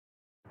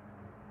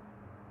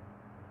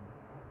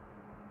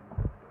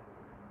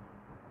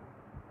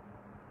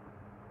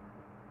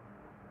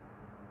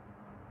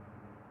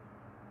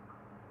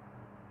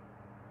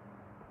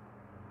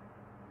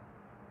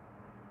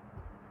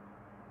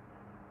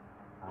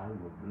I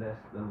will bless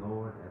the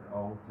Lord at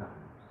all times,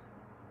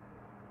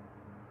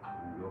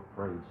 and your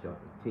praise shall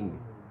continue.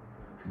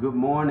 Good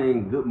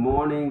morning, good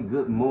morning,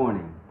 good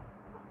morning.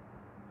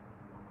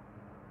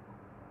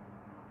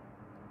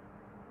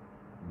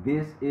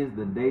 This is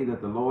the day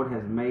that the Lord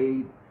has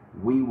made.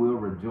 We will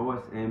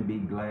rejoice and be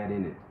glad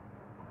in it.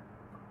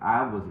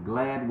 I was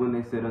glad when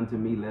they said unto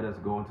me, let us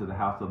go into the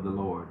house of the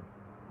Lord.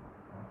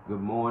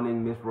 Good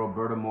morning, Miss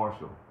Roberta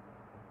Marshall.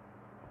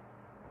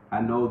 I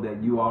know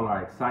that you all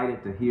are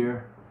excited to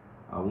hear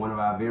one of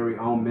our very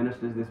own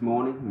ministers this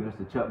morning,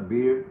 Minister Chuck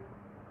Beard,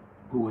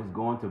 who is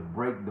going to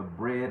break the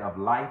bread of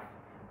life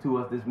to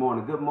us this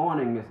morning. Good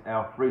morning, Miss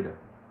Alfreda.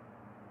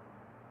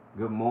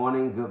 Good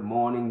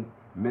morning,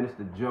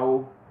 Minister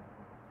Joe.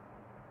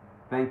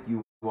 Thank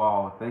you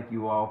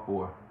all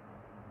for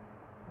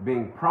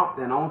being prompt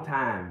and on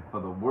time for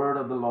the word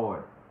of the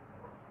Lord.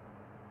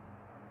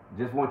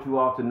 Just want you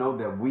all to know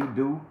that we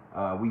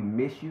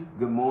miss you.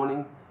 Good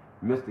morning,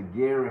 Mr.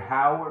 Gary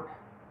Howard.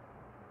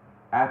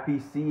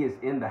 IPC is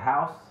in the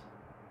house.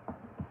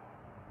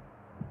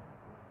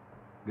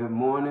 Good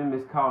morning,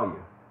 Miss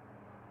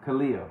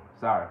Khalil,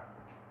 sorry.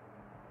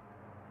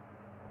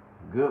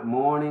 Good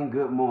morning.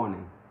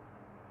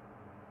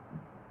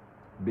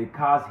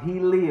 Because he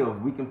lives,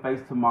 we can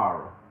face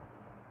tomorrow.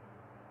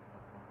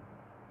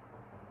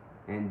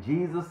 And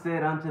Jesus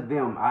said unto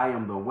them, I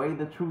am the way,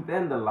 the truth,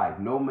 and the life.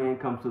 No man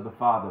comes to the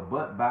Father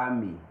but by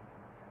me.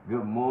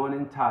 Good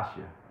morning,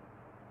 Tasha.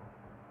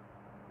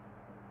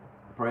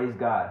 Praise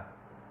God.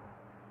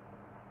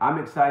 I'm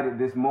excited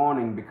this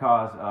morning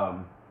because,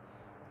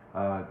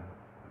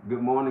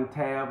 good morning,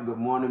 Tab. Good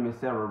morning, Miss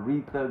Sarah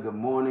Rita. Good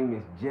morning,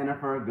 Miss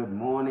Jennifer. Good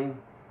morning,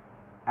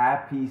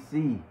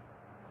 IPC.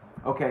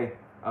 Okay,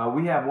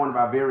 we have one of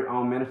our very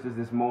own ministers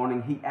this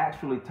morning. He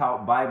actually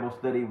taught Bible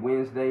study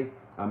Wednesday.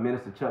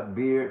 Minister Chuck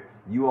Beard,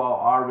 you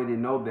all already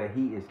know that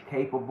he is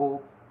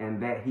capable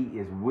and that he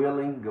is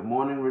willing. Good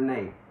morning,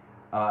 Renee.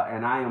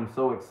 And I am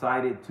so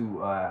excited to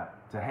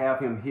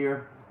have him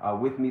here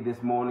with me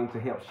this morning to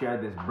help share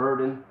this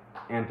burden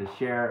and to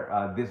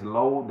share this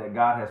load that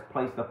God has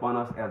placed upon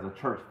us as a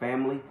church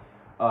family.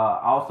 I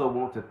also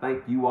want to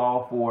thank you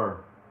all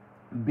for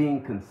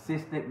being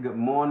consistent. Good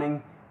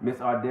morning, Miss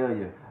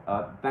Ardelia.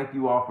 Thank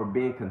you all for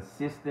being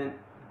consistent,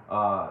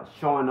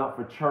 showing up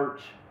for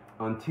church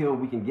until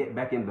we can get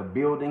back in the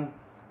building.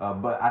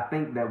 But I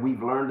think that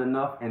we've learned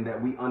enough and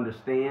that we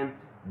understand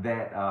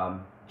that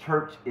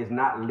church is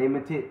not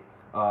limited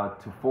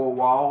to four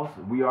walls.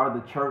 We are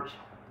the church,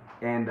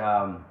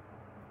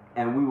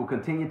 and we will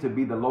continue to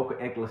be the local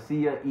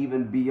ecclesia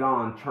even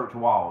beyond church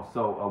walls.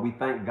 So we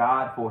thank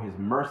God for his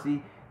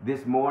mercy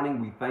this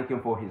morning. We thank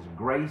him for his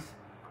grace.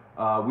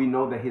 We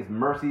know that his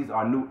mercies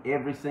are new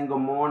every single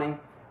morning.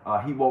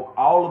 He woke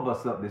all of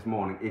us up this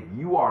morning. If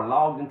you are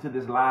logged into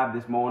this live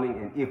this morning,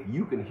 and if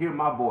you can hear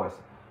my voice,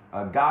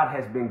 God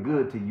has been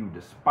good to you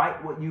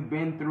despite what you've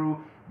been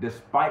through,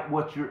 despite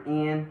what you're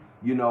in.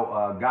 You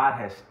know, God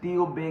has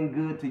still been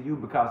good to you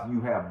because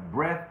you have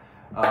breath.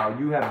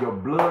 You have your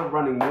blood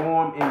running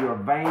warm in your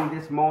vein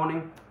this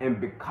morning.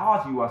 And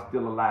because you are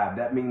still alive,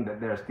 that means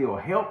that there's still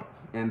help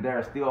and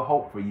there's still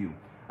hope for you.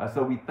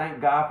 So we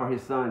thank God for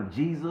his son,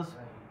 Jesus,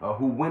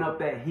 who went up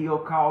that hill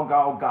called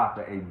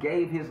Golgotha and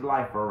gave his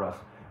life for us.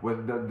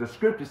 The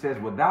scripture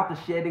says, without the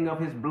shedding of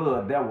his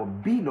blood, there will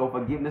be no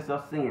forgiveness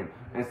of sin.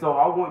 And so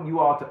I want you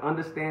all to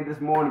understand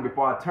this morning,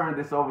 before I turn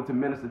this over to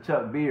Minister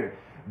Chuck Beard,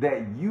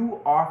 that you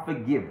are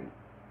forgiven.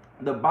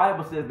 The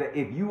Bible says that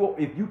if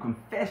you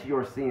confess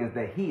your sins,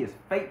 that he is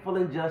faithful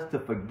and just to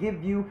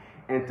forgive you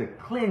and to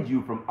cleanse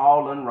you from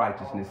all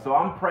unrighteousness. So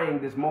I'm praying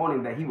this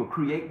morning that he will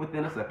create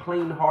within us a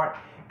clean heart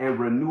and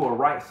renew a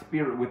right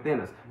spirit within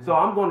us. So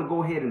I'm going to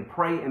go ahead and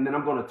pray, and then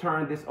I'm going to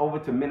turn this over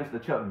to Minister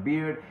Chuck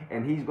Beard,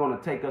 and he's going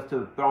to take us to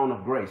the throne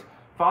of grace.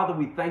 Father,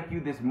 we thank you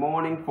this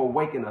morning for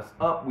waking us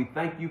up. We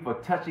thank you for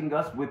touching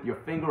us with your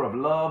finger of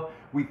love.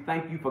 We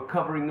thank you for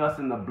covering us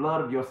in the blood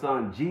of your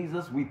son,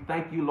 Jesus. We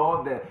thank you,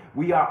 Lord, that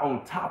we are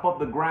on top of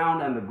the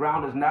ground and the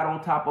ground is not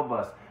on top of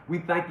us. We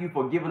thank you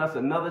for giving us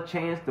another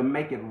chance to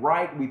make it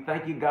right. We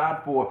thank you,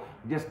 God, for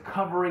just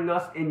covering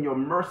us in your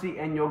mercy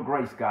and your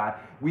grace, God.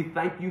 We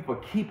thank you for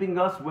keeping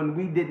us when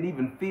we didn't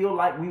even feel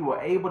like we were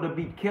able to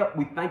be kept.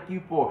 We thank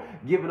you for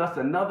giving us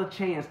another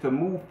chance to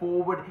move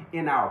forward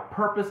in our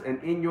purpose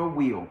and in your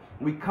will.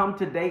 We come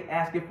today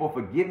asking for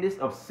forgiveness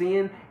of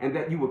sin and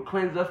that you would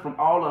cleanse us from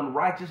all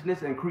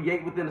unrighteousness and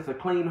create within us a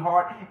clean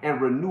heart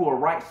and renew a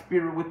right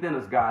spirit within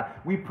us, God.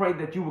 We pray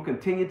that you will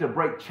continue to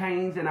break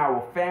chains in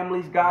our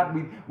families, God.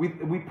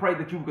 We pray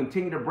that you will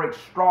continue to break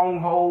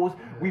strongholds.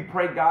 We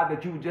pray, God,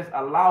 that you would just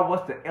allow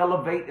us to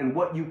elevate in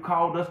what you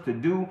called us to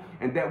do,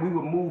 and that we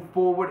will move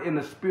forward in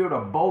the spirit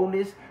of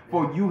boldness.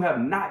 For you have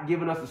not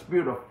given us a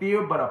spirit of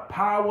fear, but a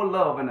power,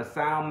 love, and a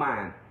sound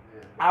mind.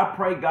 I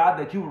pray, God,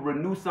 that you would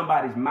renew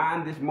somebody's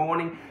mind this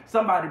morning.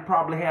 Somebody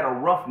probably had a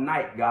rough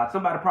night, God.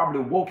 Somebody probably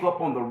woke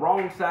up on the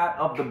wrong side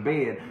of the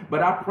bed.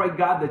 But I pray,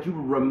 God, that you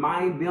would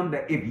remind them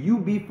that if you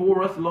be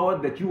for us,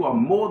 Lord, that you are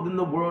more than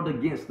the world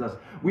against us.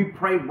 We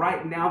pray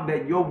right now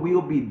that your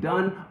will be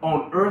done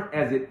on earth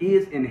as it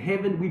is in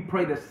heaven. We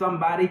pray that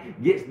somebody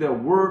gets their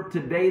word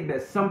today,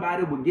 that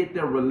somebody will get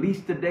their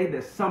release today,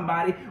 that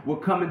somebody will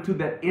come into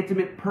that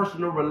intimate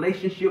personal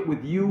relationship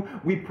with you.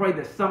 We pray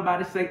that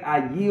somebody say,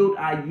 I yield,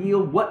 I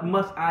yield. What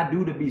must I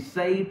do to be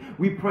saved?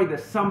 We pray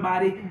that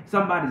somebody's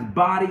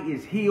body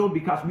is healed,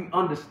 because we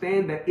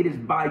understand that it is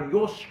by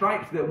your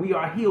stripes that we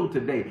are healed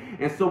today.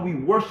 And so we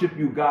worship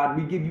you, God.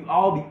 We give you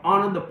all the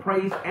honor, the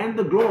praise, and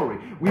the glory.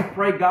 We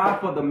pray,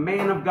 God, for the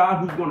man of God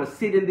who's going to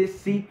sit in this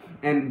seat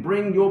and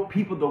bring your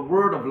people the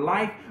word of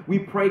life. We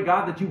pray,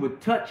 God, that you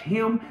would touch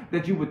him,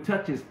 that you would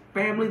touch his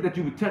family, that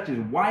you would touch his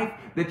wife,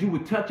 that you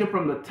would touch him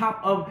from the top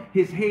of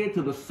his head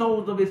to the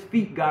soles of his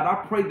feet, God.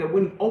 I pray that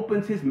when he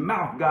opens his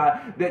mouth,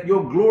 God, that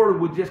your glory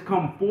would just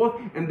come forth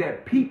and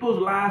that people's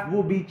lives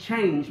will be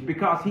changed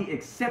because he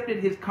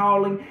accepted his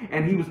calling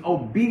and he was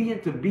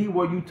obedient to be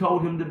where you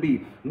told him to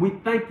be. We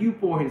thank you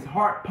for his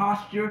heart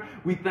posture.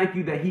 We thank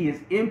you that he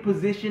is in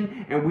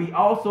position, and we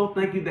also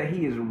thank you that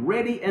he is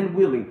ready and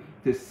willing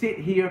to sit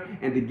here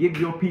and to give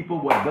your people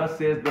what thus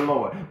says the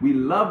Lord. We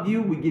love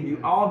you. We give you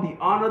all the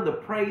honor, the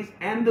praise,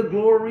 and the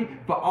glory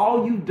for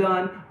all you've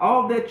done,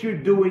 all that you're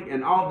doing,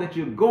 and all that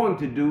you're going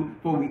to do.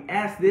 For we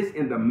ask this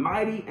in the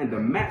mighty and the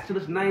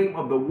matchless name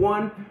of the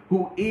one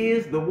who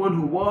is, the one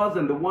who was,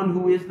 and the one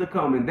who is to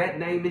come. And that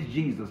name is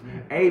Jesus.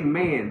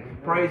 Amen.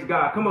 Praise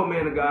God. Come on,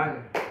 man of God.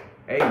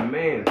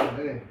 Amen.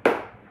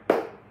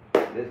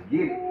 Let's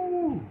get it.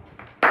 Oh,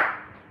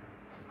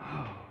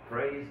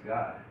 praise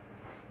God.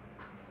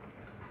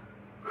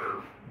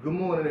 Good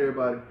morning,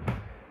 everybody.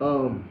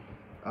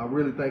 I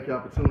really thank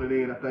y'all for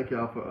tuning in. I thank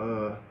y'all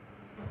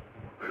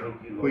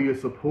for your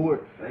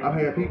support. I've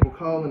had people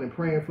calling and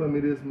praying for me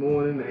this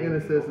morning. The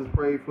intercessors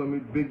prayed for me.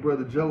 Big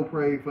Brother Joe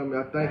prayed for me.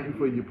 I thank you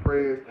for your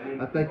prayers.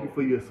 I thank you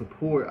for your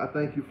support. I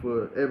thank you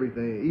for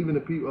everything. Even the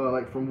people,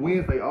 like from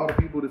Wednesday, all the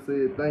people that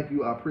said thank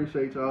you. I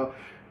appreciate y'all.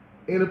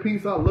 Inner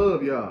Peace, I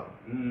love y'all.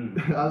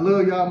 I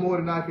love y'all more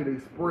than I can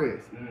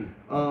express.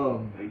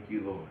 Thank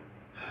you, Lord.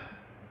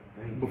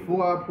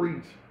 Before I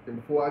preach and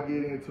before I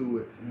get into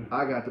it,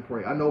 I got to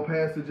pray. I know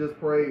Pastor just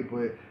prayed,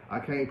 but I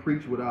can't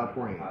preach without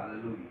praying.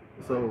 Hallelujah.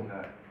 So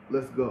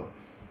let's go.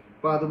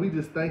 Father, we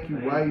just thank you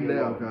right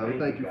now, God. We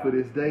thank you for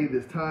this day,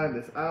 this time,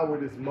 this hour,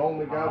 this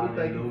moment, God. We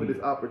thank you for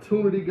this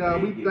opportunity,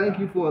 God. We thank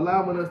you for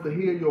allowing us to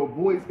hear your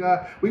voice,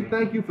 God. We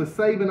thank you for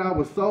saving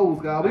our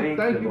souls, God. We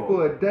thank you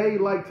for a day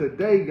like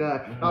today,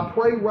 God. I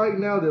pray right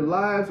now that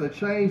lives are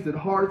changed, that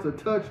hearts are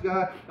touched,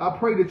 God. I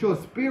pray that your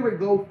spirit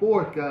go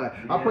forth, God.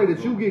 I pray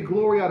that you get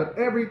glory out of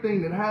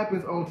everything that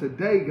happens on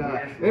today,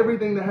 God.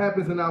 Everything that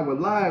happens in our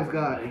lives,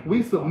 God.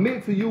 We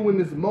submit to you in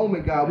this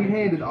moment, God. We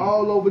hand it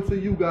all over to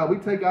you, God. We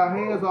take our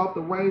hands off the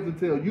reins and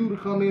tell you to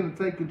come in and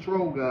take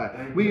control,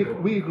 God.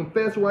 We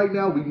confess right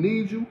now we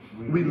need you.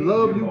 We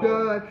love you,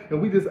 God, and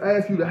we just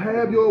ask you to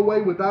have your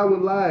way with our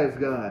lives,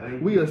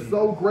 God. We are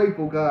so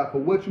grateful, God, for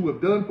what you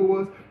have done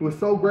for us. We're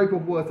so grateful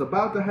for what's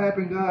about to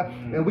happen, God,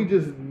 and we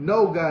just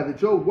know, God,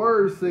 that your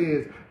word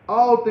says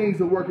all things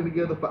are working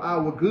together for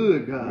our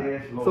good, God.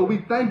 Yes, so we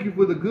thank you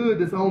for the good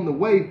that's on the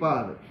way,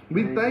 Father.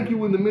 We thank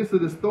you in the midst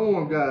of the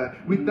storm, God.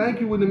 We thank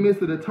you in the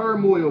midst of the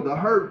turmoil, the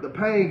hurt, the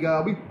pain,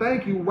 God. We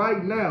thank you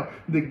right now.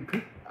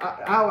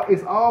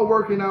 It's all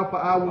working out for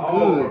our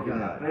good,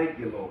 God. Thank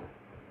you, Lord.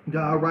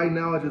 God, right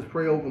now I just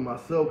pray over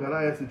myself. God,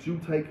 I ask that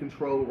you take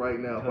control right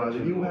now, Father.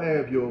 You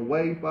have your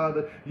way,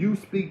 Father. You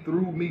speak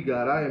through me,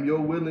 God. I am your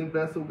willing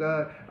vessel,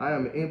 God. I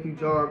am an empty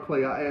jar of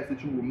clay. I ask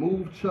that you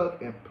remove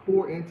Chuck and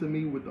pour into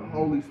me with the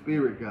Holy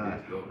Spirit,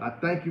 God. I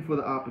thank you for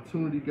the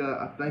opportunity, God.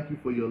 I thank you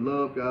for your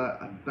love, God.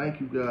 I thank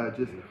you, God,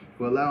 just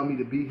for allowing me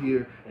to be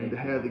here and to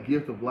have the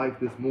gift of life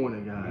this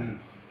morning, God.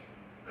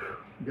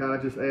 God,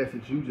 I just ask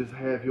that you just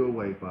have your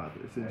way, Father.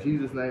 It's in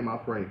Jesus' name I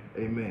pray.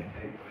 Amen.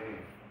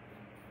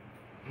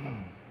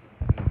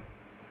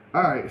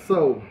 All right,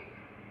 so,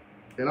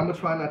 and I'm going to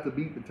try not to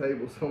beat the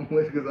table so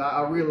much because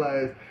I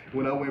realized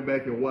when I went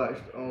back and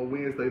watched on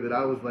Wednesday that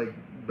I was like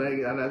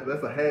banging, and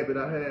that's a habit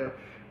I have.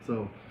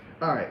 So,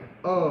 all right,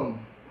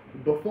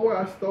 before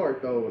I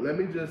start though, let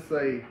me just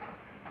say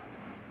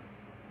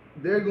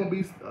there's going to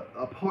be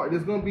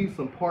there's going to be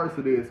some parts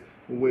of this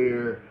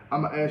where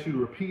I'm going to ask you to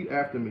repeat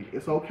after me.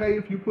 It's okay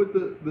if you put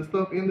the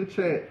stuff in the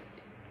chat.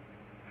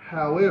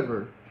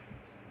 However,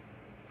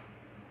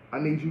 I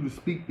need you to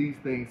speak these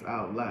things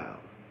out loud.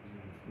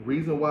 The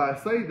reason why I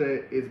say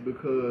that is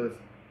because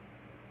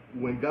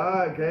when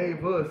God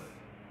gave us,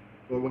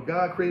 or when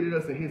God created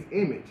us in his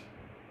image,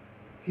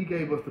 he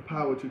gave us the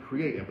power to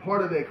create. And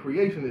part of that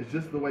creation is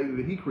just the way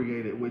that he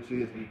created, which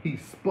is he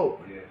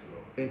spoke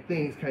and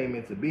things came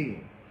into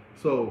being.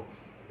 So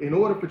in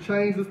order for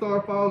change to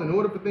start falling, in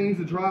order for things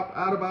to drop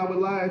out of our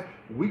lives,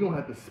 we're going to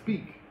have to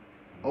speak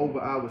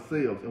over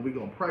ourselves. And we're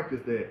going to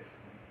practice that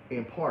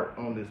in part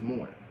on this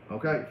morning.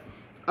 Okay?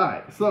 All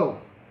right,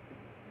 so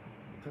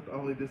Is that the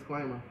only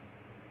disclaimer?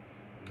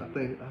 I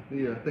think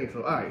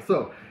so. All right,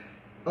 so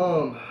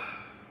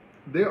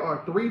there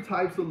are 3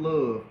 types of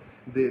love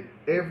that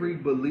every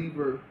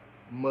believer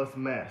must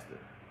master.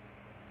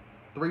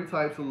 3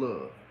 types of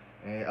love,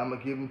 and I'm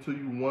gonna give them to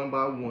you one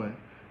by one.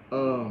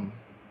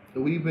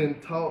 We've been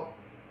taught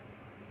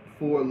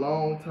for a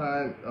long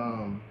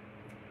time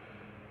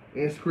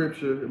in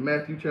Scripture,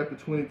 Matthew chapter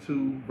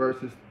 22,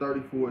 verses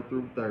 34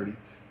 through 30.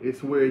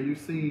 It's where you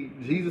see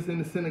Jesus in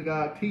the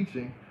synagogue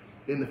teaching,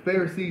 and the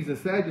Pharisees and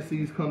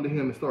Sadducees come to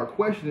him and start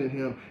questioning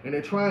him, and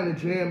they're trying to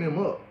jam him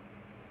up,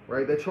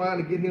 right? They're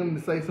trying to get him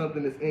to say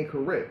something that's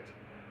incorrect.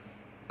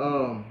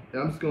 And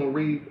I'm just going to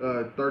read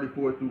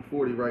 34 through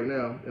 40 right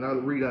now, and I'll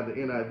read out the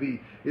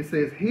NIV. It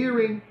says,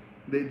 hearing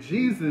that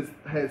Jesus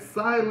had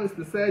silenced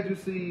the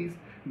Sadducees,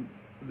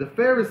 the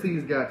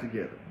Pharisees got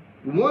together.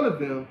 One of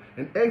them,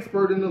 an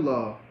expert in the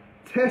law,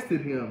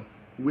 tested him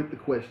with the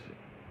question,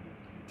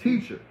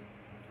 Teacher,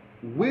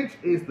 which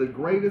is the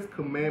greatest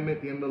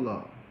commandment in the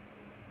law?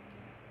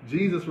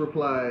 Jesus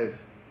replied,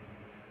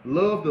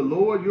 love the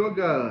Lord your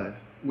God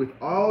with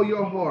all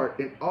your heart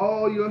and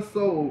all your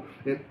soul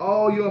and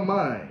all your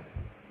mind.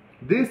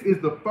 This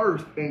is the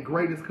first and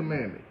greatest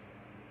commandment.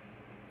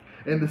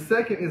 And the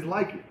second is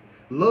like it.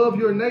 Love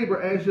your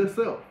neighbor as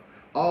yourself.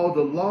 All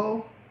the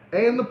law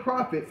and the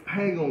prophets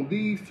hang on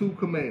these 2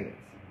 commands.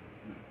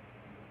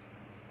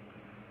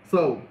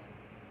 So,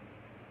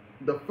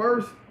 the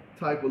first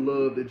type of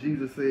love that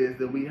Jesus says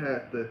that we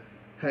have to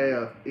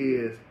have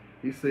is,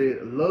 he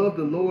said, love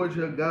the Lord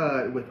your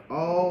God with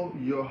all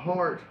your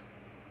heart,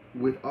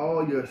 with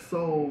all your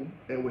soul,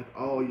 and with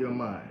all your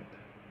mind.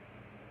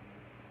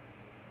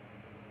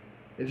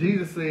 And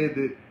Jesus said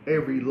that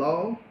every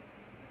law,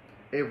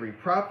 every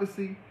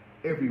prophecy,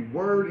 every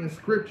word in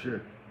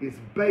Scripture is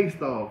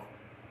based off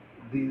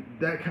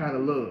that kind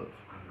of love.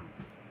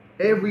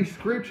 Every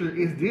Scripture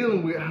is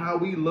dealing with how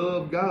we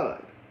love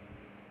God.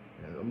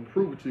 And I'm going to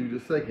prove it to you in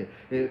just a second.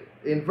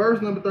 In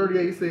verse number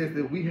 38, it says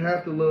that we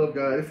have to love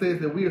God. It says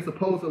that we are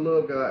supposed to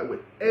love God with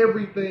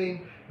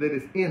everything that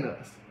is in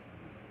us.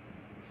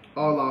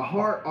 All our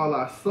heart, all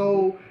our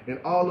soul, and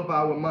all of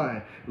our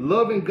mind.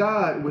 Loving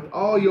God with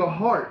all your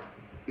heart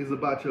is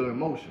about your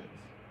emotions.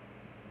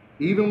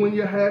 Even when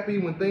you're happy,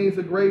 when things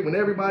are great, when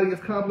everybody is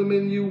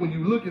complimenting you, when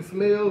you look and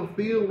smell and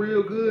feel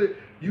real good,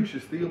 you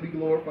should still be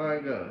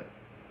glorifying God.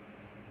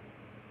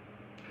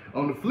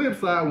 On the flip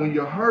side, when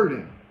you're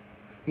hurting,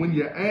 when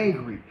you're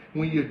angry,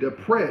 when you're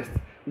depressed,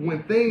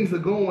 when things are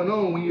going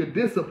on, when you're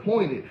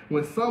disappointed,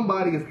 when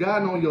somebody has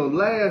gotten on your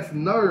last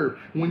nerve,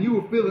 when you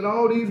were feeling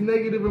all these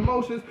negative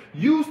emotions,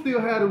 you still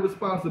had a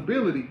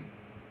responsibility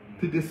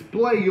to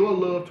display your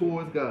love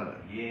towards God.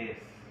 Yes.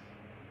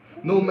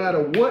 No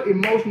matter what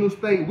emotional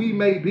state we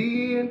may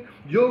be in,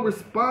 your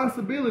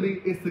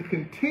responsibility is to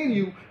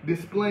continue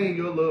displaying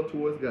your love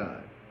towards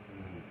God.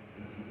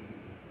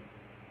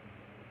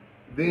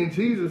 Then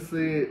Jesus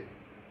said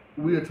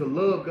we are to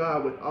love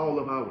God with all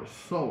of our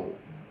soul.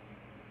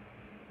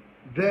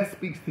 That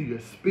speaks to your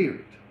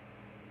spirit.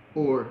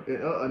 Or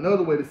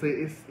another way to say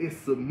it, it's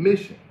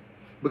submission.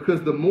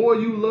 Because the more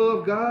you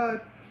love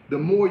God, the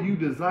more you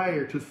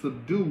desire to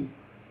subdue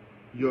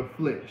your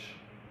flesh.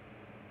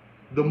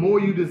 The more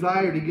you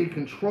desire to get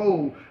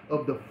control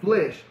of the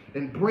flesh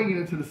and bring it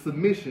into the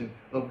submission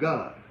of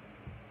God.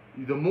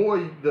 The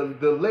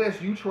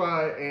less you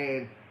try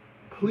and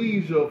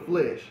please your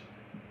flesh,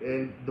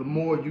 and the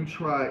more you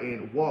try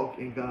and walk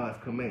in God's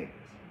commands,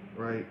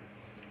 right?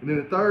 And then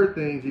the third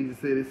thing Jesus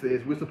said, it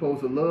says we're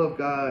supposed to love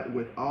God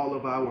with all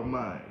of our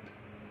mind,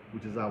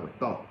 which is our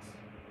thoughts.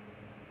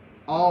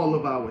 All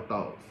of our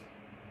thoughts.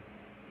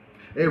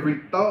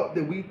 Every thought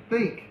that we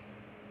think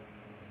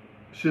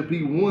should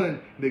be one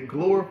that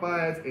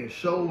glorifies and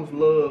shows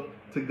love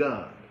to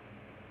God.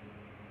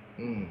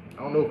 I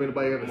don't know if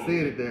anybody ever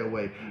said it that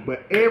way,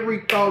 but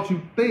every thought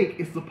you think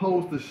is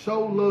supposed to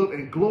show love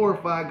and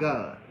glorify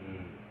God.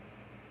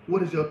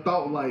 What does your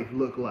thought life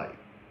look like?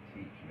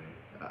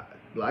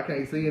 I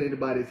can't see in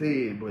anybody's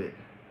head, but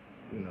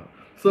you know.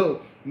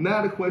 So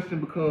now the question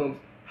becomes,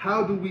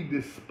 how do we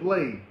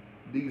display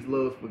these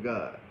loves for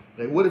God?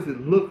 Like, what does it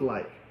look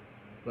like?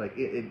 Like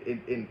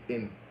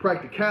in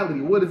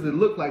practicality, what does it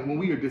look like when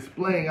we are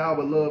displaying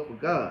our love for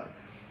God?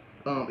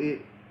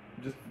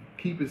 Just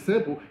keep it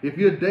simple. If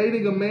you're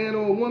dating a man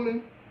or a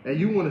woman and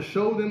you want to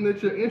show them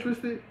that you're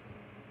interested,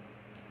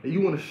 and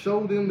you want to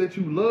show them that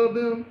you love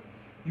them,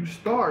 you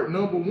start,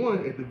 number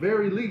one, at the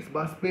very least,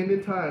 by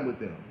spending time with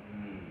them.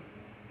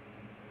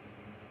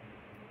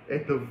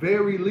 At the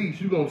very least,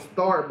 you're going to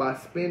start by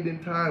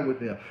spending time with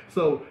them.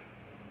 So,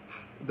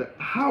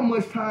 how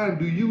much time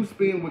do you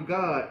spend with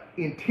God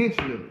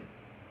intentionally?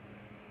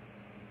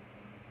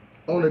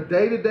 On a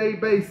day-to-day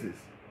basis.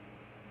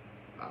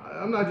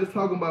 I'm not just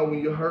talking about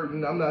when you're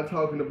hurting. I'm not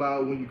talking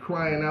about when you're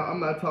crying out. I'm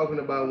not talking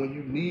about when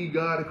you need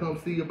God to come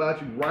see about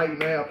you right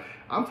now.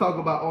 I'm talking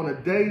about on a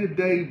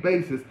day-to-day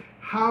basis.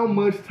 How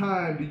much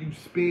time do you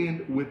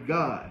spend with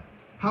God?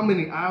 How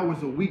many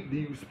hours a week do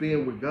you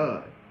spend with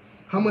God?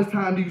 How much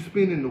time do you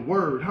spend in the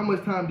Word? How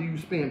much time do you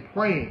spend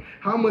praying?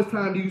 How much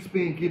time do you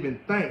spend giving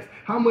thanks?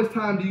 How much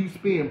time do you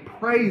spend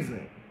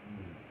praising?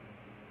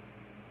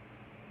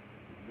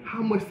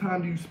 How much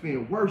time do you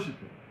spend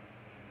worshiping?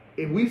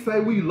 If we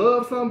say we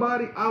love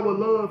somebody, our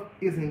love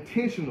is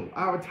intentional.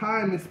 Our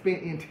time is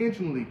spent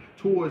intentionally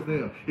towards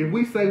them. If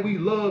we say we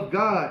love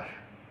God,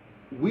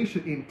 we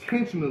should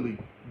intentionally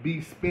be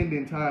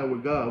spending time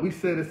with God. We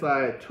set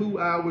aside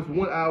 2 hours,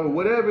 1 hour,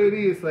 whatever it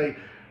is, say,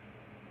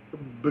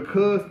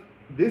 because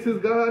this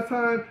is God's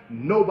time,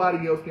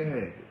 nobody else can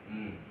have it.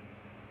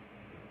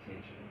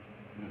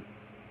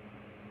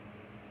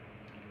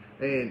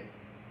 And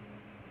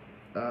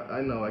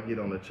I know I get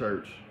on the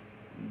church,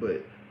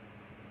 but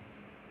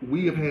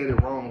we have had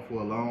it wrong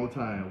for a long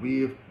time. We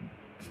have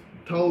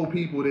told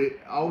people that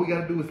all we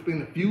got to do is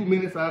spend a few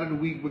minutes out of the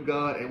week with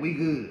God and we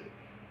good.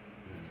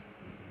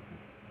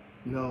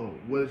 No.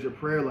 What does your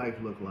prayer life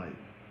look like?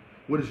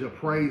 What does your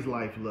praise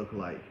life look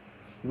like?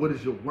 What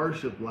does your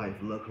worship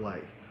life look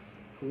like?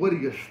 What are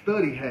your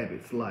study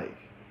habits like?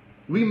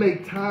 We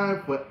make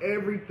time for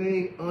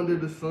everything under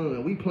the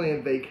sun. We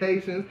plan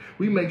vacations.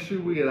 We make sure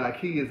we at our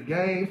kids'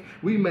 games.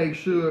 We make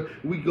sure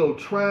we go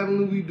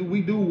traveling.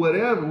 We do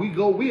whatever.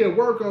 We at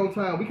work on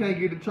time. We can't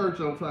get to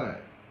church on time.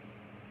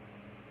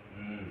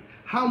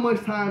 How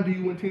much time do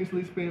you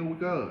intentionally spend with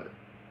God?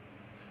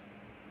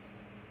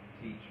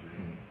 Teach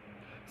me.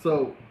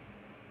 So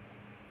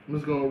I'm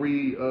just gonna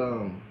read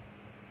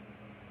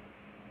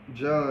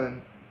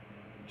John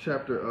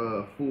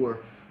chapter 4,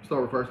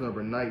 start with verse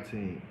number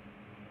 19.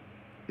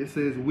 It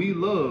says, we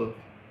love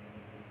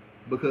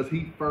because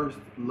he first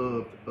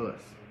loved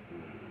us.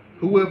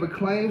 Whoever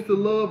claims to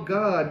love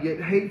God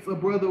yet hates a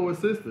brother or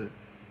sister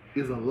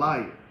is a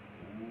liar.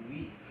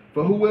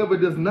 For whoever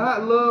does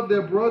not love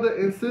their brother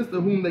and sister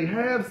whom they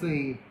have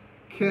seen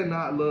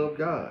cannot love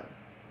God,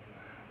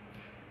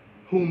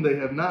 whom they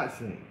have not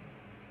seen.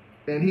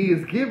 And he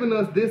has given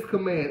us this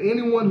command: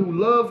 anyone who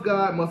loves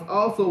God must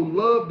also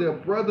love their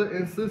brother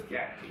and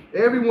sister.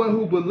 Everyone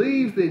who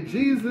believes that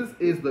Jesus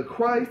is the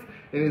Christ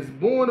and is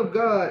born of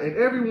God, and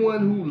everyone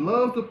who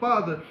loves the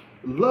Father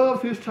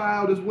loves his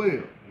child as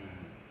well.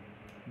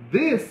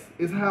 This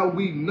is how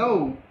we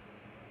know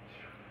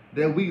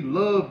that we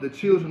love the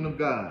children of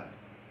God,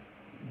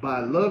 by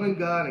loving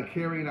God and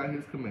carrying out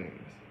his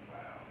commands.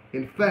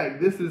 In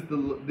fact, this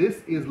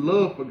is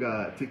love for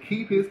God, to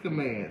keep his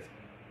commands,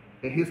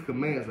 and his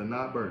commands are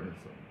not burdensome.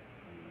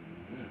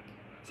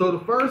 So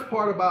the first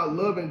part about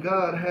loving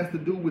God has to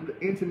do with the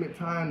intimate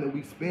time that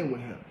we spend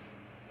with him.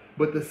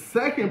 But the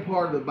second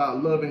part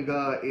about loving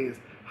God is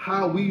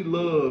how we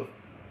love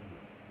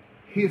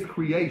his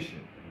creation,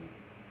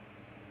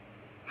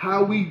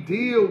 how we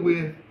deal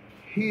with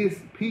his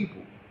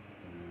people.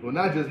 Well,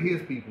 not just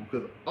his people,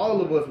 because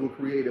all of us were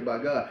created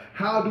by God.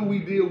 How do we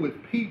deal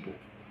with people?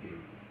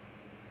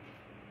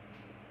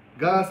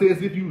 God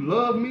says, if you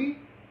love me,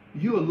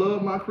 you'll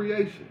love my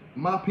creation,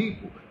 my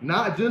people.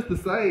 Not just the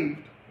saved,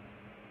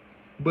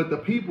 but the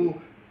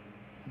people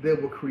that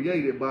were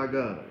created by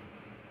God.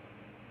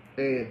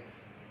 And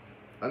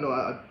I know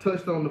I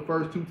touched on the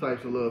first two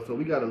types of love. So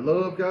we got to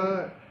love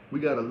God, we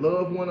got to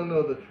love one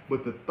another.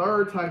 But the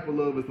third type of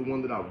love is the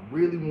one that I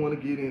really want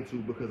to get into,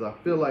 because I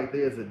feel like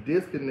there's a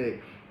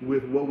disconnect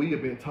with what we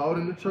have been taught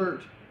in the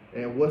church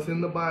and what's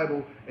in the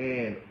Bible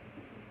and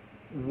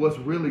what's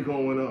really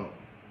going on,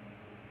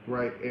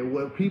 right? And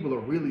what people are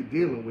really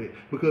dealing with.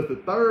 Because the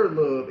third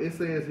love, it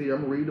says here,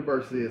 I'm going to read the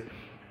verses,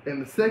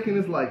 and the second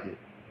is like it.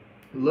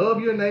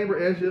 Love your neighbor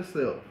as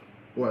yourself,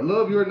 or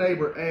love your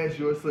neighbor as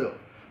yourself.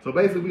 So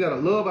basically, we got to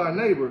love our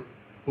neighbor,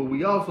 but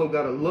we also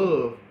got to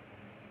love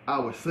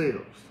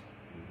ourselves.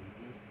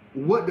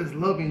 What does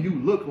loving you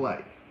look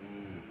like?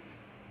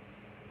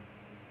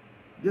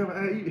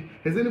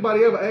 Has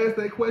anybody ever asked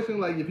that question?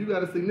 Like, if you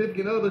got a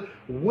significant other,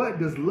 what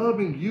does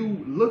loving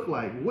you look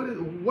like? What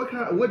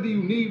do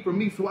you need from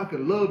me so I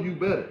can love you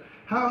better?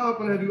 How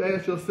often have you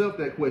asked yourself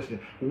that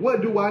question?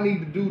 What do I need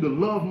to do to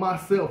love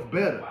myself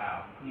better?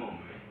 Wow, come on, man.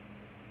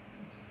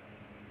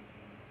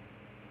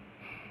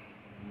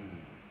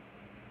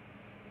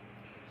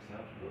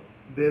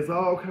 There's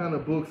all kind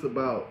of books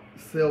about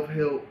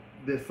self-help.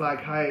 There's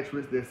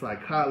psychiatrists, there's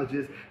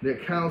psychologists,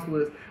 there's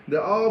counselors.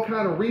 There are all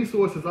kind of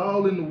resources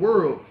all in the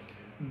world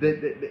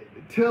that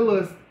tell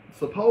us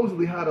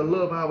supposedly how to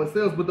love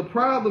ourselves. But the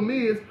problem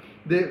is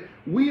that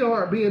we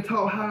aren't being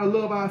taught how to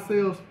love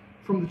ourselves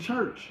from the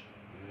church.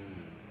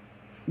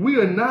 We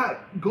are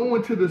not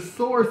going to the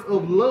source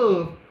of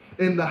love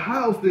in the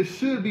house that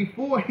should be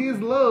for his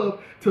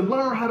love to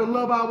learn how to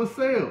love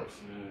ourselves.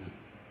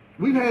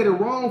 We've had it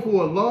wrong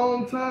for a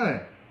long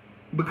time.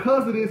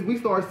 Because of this, we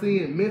start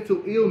seeing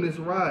mental illness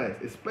rise,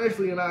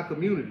 especially in our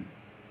community.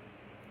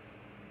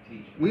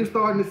 We're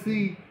starting to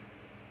see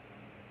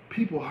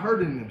people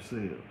hurting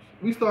themselves.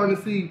 We're starting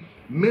to see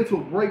mental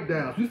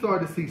breakdowns. We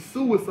starting to see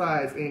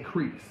suicides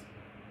increase.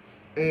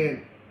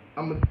 And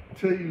I'm gonna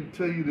tell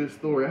you this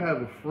story. I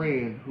have a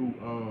friend who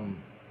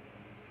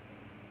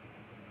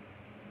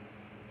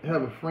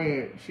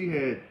she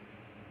had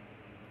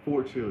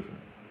 4 children.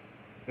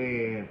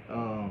 and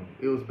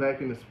it was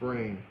back in the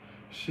spring.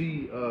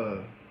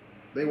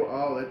 They were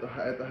all at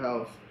the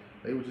house.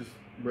 They were just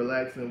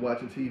relaxing,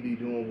 watching TV,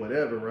 doing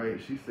whatever, right?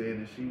 She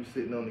said that she was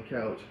sitting on the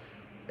couch,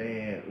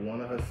 and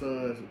one of her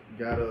sons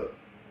got up,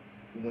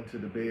 went to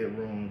the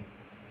bedroom,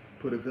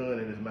 put a gun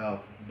in his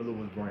mouth, blew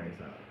his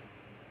brains out.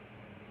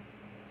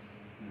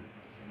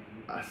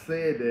 I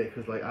said that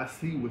because, like, I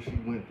see what she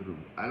went through,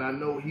 and I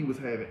know he was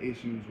having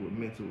issues with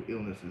mental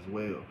illness as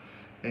well,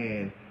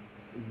 and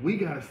we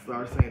gotta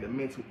start saying that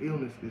mental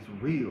illness is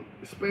real,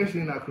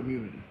 especially in our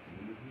community.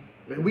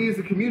 And we as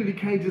a community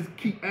can't just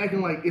keep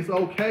acting like it's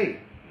okay.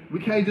 We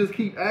can't just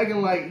keep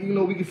acting like, you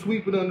know, we can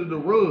sweep it under the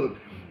rug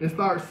and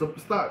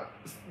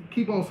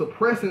keep on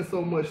suppressing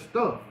so much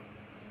stuff.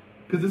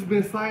 Because it's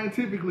been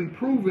scientifically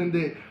proven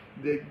that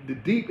the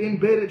deep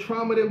embedded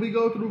trauma that we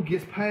go through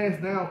gets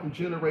passed down from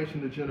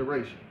generation to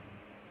generation.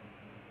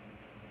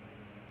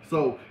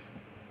 So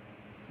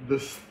the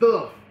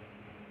stuff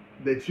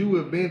that you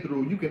have been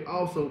through, you can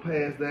also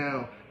pass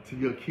down to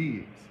your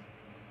kids.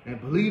 And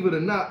believe it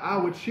or not,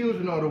 our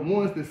children are the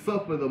ones that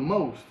suffer the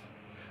most.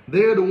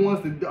 They're the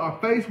ones that are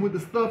faced with the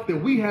stuff that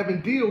we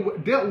haven't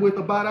dealt with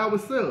about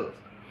ourselves.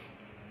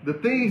 The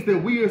things that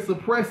we are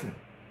suppressing.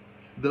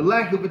 The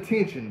lack of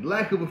attention,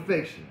 lack of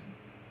affection.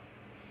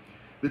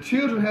 The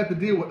children have to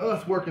deal with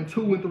us working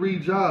 2 and 3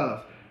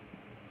 jobs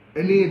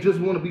and then just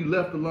want to be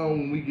left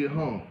alone when we get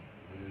home.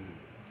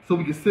 So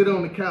we can sit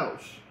on the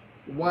couch,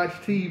 watch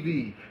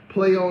TV,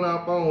 play on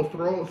our phones,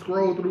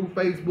 scroll through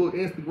Facebook,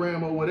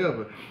 Instagram, or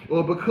whatever.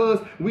 Or because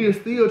we are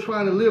still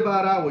trying to live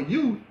out our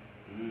youth,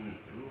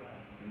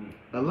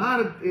 in a lot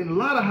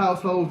of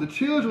households, the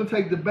children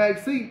take the back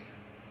seat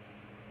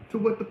to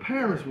what the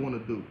parents want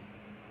to do.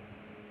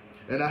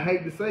 And I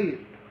hate to say it.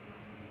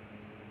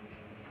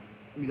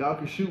 Y'all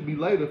can shoot me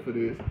later for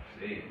this.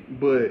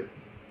 But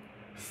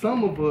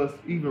some of us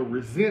even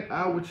resent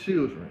our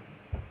children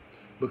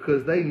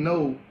because they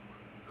know,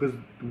 because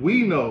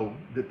we know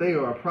that they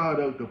are a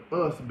product of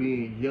us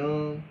being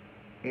young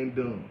and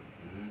dumb.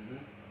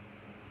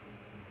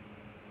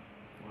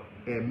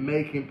 And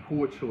making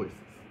poor choices.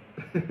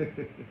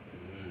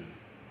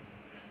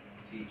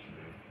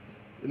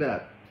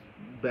 Now,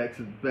 back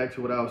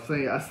to what I was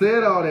saying. I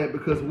said all that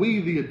because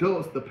we, the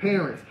adults, the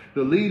parents,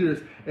 the leaders,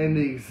 and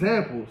the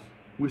examples,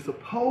 we're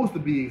supposed to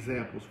be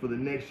examples for the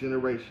next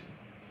generation.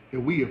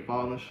 And we have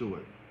fallen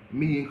short,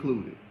 me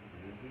included.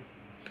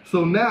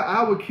 So now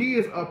our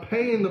kids are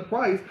paying the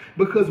price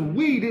because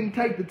we didn't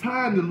take the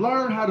time to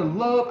learn how to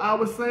love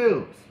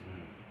ourselves.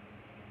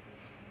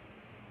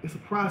 It's a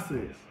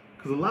process.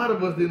 Because a lot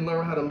of us didn't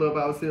learn how to love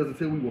ourselves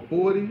until we were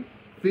 40,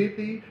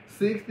 50,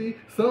 60,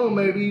 some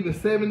maybe even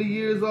 70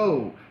 years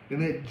old.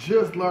 And they're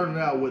just learning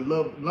now what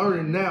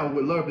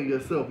loving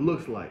yourself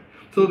looks like.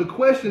 So the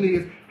question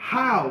is,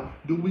 how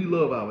do we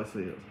love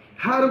ourselves?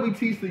 How do we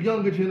teach the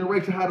younger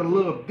generation how to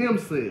love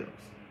themselves?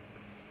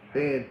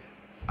 And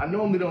I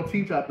normally don't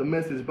teach out the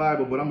Message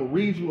Bible, but I'm going to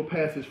read you a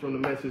passage from the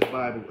Message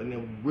Bible, and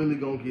then we're really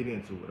going to get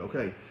into it,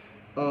 okay?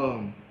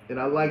 And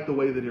I like the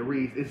way that it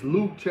reads. It's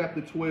Luke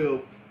chapter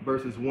 12,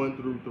 verses 1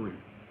 through 3.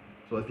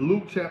 So it's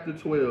Luke chapter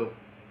 12,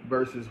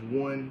 verses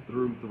 1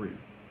 through 3.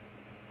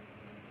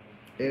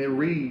 And it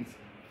reads,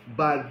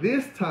 "By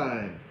this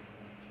time,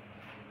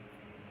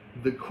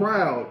 the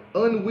crowd,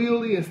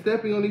 unwieldy and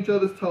stepping on each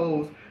other's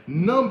toes,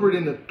 numbered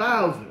in the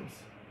thousands.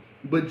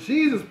 But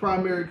Jesus'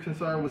 primary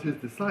concern was his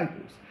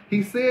disciples.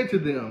 He said to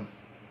them,"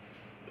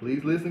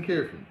 please listen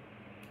carefully,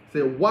 he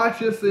said,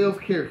 "Watch yourselves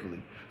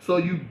carefully so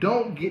you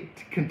don't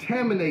get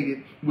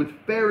contaminated with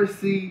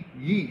Pharisee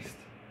yeast,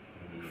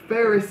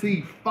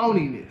 Pharisee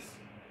phoniness.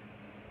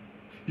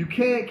 You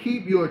can't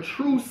keep your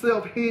true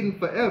self hidden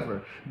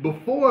forever.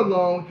 Before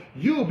long,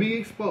 you'll be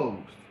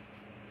exposed.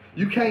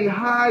 You can't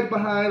hide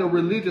behind a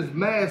religious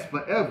mask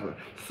forever.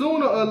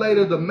 Sooner or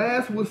later, the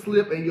mask will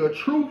slip and your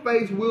true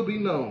face will be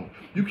known.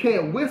 You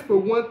can't whisper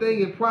one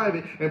thing in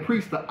private and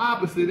preach the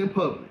opposite in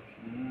public.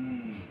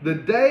 The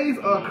days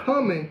are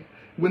coming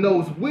when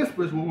those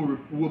whispers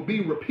will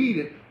be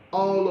repeated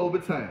all over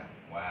town."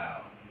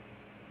 Wow.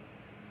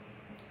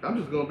 I'm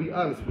just going to be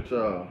honest with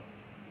y'all.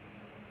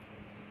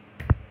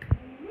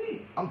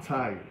 I'm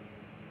tired.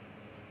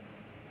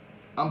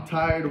 I'm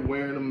tired of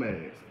wearing a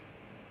mask.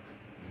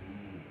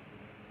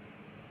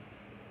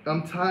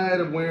 I'm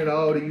tired of wearing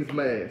all these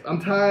masks. I'm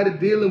tired of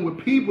dealing with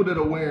people that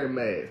are wearing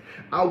masks.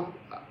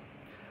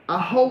 I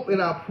hope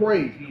and I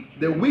pray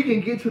that we can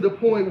get to the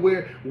point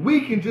where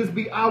we can just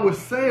be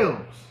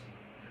ourselves.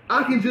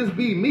 I can just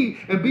be me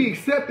and be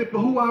accepted for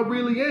who I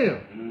really am.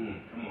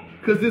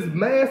 Because this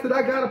mask that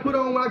I got to put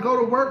on when I go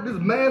to work, this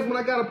mask when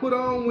I got to put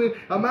on when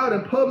I'm out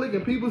in public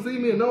and people see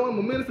me and know I'm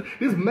a minister,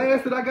 this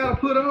mask that I got to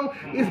put on,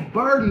 it's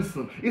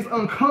burdensome. It's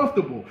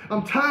uncomfortable.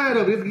 I'm tired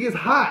of it. It gets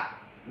hot.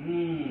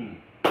 And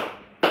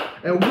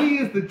we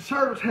as the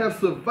church have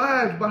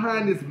survived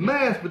behind this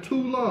mask for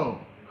too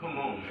long. Come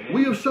on, man.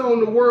 We have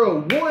shown the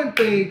world one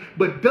thing,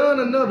 but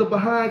done another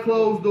behind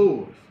closed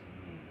doors.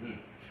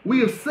 We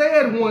have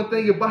said one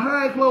thing, and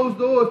behind closed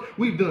doors,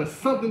 we've done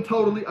something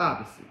totally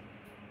opposite.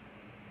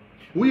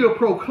 We have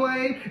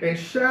proclaimed and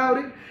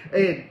shouted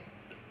and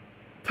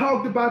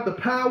talked about the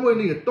power and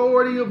the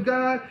authority of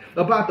God,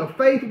 about the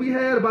faith we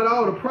had, about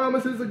all the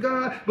promises of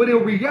God. But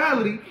in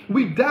reality,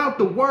 we doubt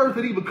the words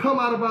that even come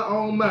out of our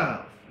own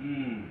mouths.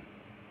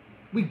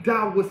 We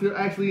doubt what's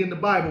actually in the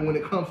Bible when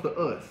it comes to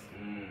us.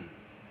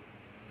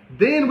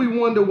 Then we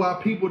wonder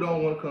why people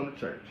don't want to come to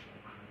church.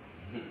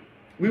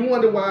 We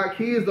wonder why our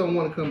kids don't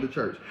want to come to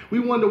church. We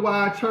wonder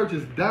why our church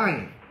is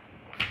dying.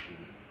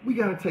 We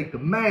got to take the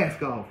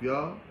mask off,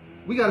 y'all.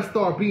 We got to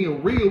start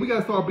being real. We got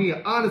to start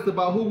being honest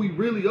about who we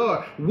really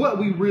are, what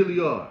we really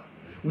are,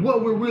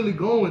 what we're really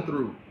going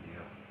through.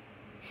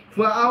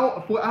 For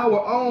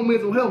our own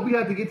mental health, we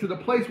have to get to the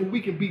place where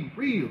we can be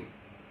real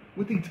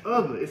with each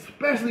other,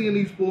 especially in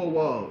these four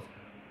walls,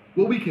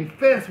 where we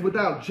confess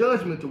without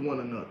judgment to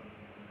one another,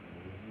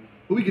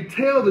 where we can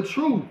tell the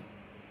truth.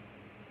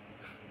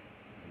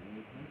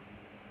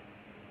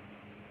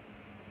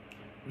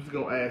 I'm just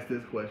going to ask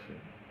this question.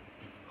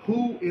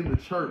 Who in the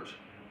church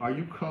are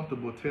you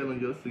comfortable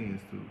telling your sins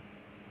to?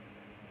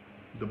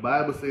 The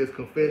Bible says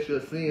confess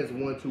your sins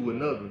one to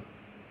another.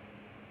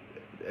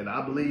 And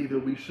I believe that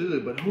we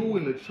should. But who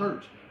in the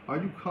church are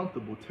you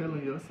comfortable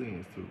telling your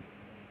sins to?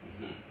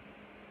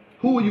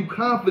 Who are you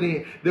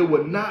confident that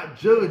will not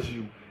judge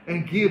you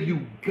and give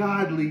you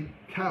godly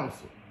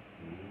counsel?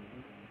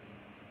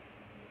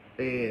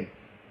 And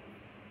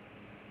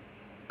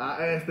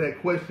I ask that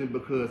question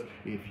because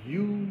if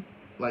you,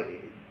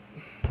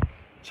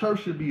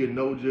 church should be a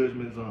no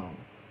judgment zone.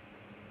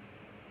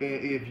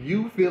 And if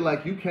you feel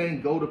like you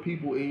can't go to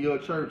people in your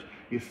church,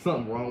 it's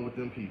something wrong with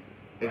them people.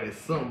 And there's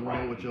something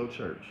wrong with your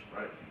church.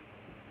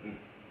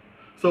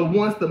 So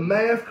once the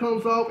mask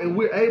comes off and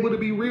we're able to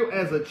be real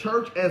as a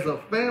church, as a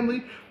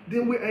family,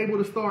 then we're able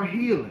to start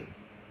healing.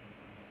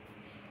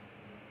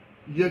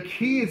 Your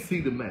kids see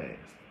the mask.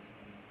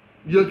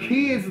 Your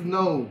kids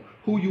know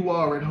who you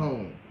are at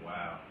home.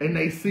 Wow. And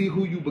they see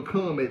who you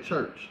become at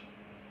church.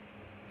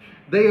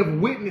 They have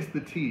witnessed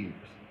the tears.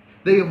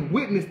 They have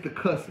witnessed the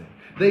cussing.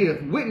 They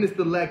have witnessed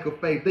the lack of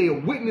faith. They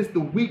have witnessed the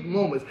weak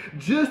moments.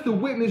 Just to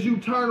witness you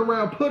turn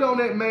around, put on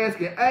that mask,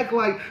 and act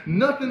like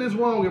nothing is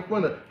wrong in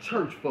front of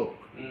church folk.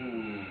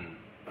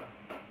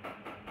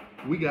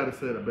 We got to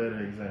set a better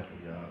example,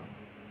 y'all.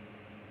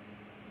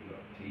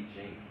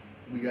 Teaching.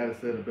 We got to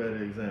set a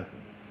better example.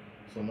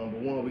 So number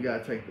one, we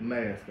got to take the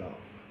mask off.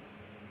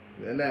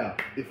 And now,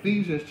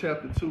 Ephesians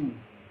chapter 2,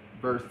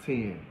 verse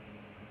 10.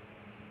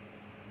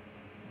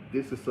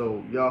 This is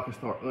so y'all can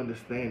start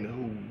understanding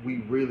who we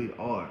really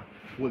are,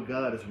 what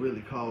God has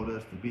really called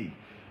us to be.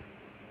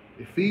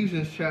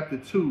 Ephesians chapter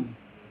 2,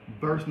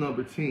 verse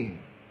number 10.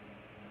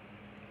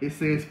 It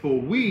says, "For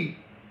we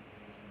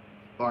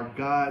are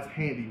God's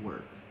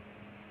handiwork,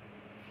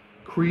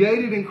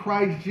 created in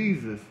Christ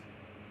Jesus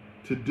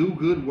to do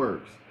good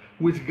works,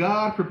 which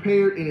God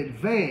prepared in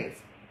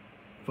advance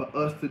for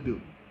us to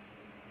do."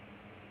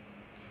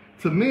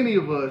 Too many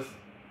of us,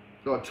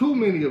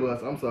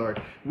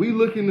 we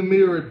look in the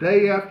mirror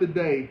day after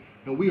day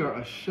and we are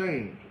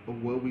ashamed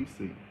of what we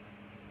see.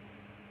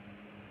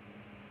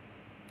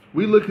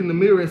 We look in the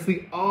mirror and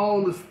see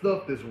all the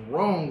stuff that's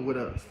wrong with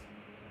us.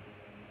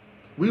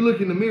 We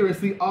look in the mirror and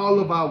see all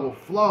of our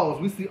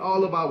flaws. We see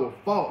all of our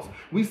faults.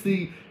 We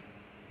see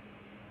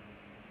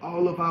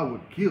all of our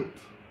guilt.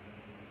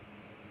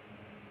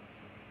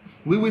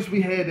 We wish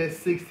we had that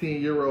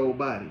 16-year-old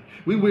body.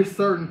 We wish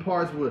certain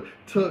parts were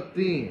tucked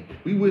in.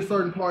 We wish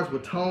certain parts were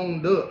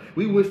toned up.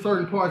 We wish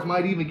certain parts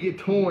might even get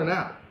torn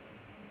out.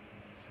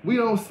 We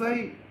don't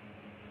say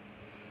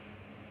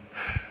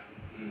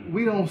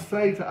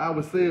to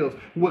ourselves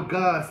what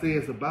God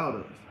says about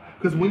us.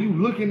 Because when you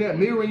look in that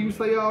mirror and you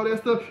say all that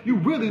stuff, you're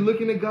really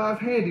looking at God's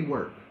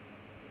handiwork.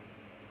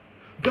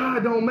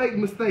 God don't make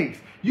mistakes.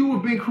 You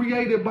have been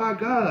created by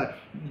God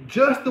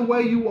just the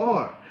way you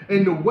are.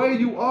 And the way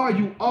you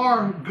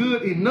are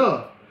good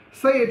enough.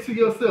 Say it to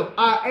yourself,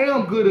 I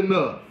am good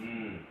enough.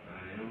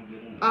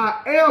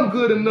 I am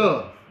good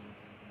enough.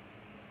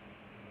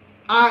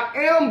 I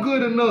am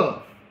good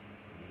enough.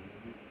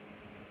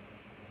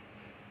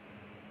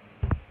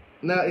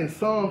 Now in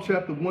Psalm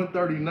chapter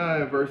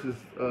 139 verses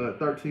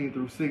 13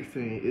 through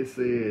 16, it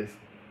says,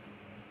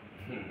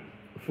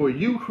 "For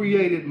you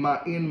created my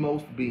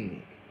inmost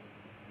being.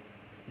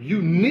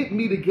 You knit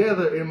me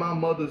together in my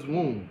mother's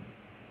womb.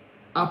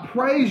 I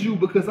praise you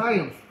because I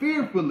am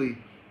fearfully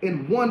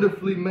and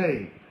wonderfully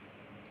made.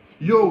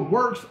 Your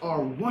works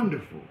are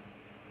wonderful.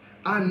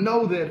 I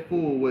know that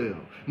full well.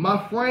 My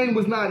frame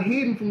was not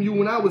hidden from you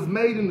when I was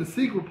made in the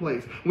secret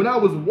place. When I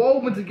was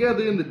woven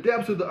together in the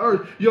depths of the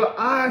earth, your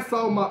eyes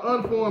saw my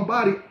unformed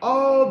body.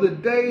 All the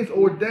days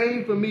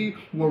ordained for me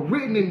were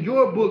written in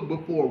your book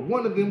before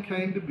one of them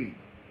came to be."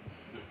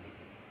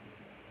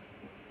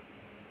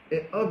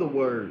 In other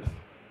words,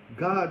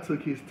 God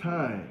took his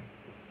time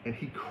and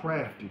he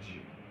crafted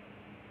you.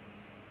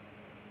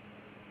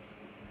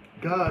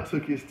 God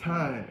took his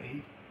time and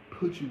he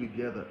put you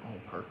together on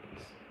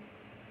purpose.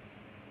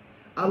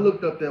 I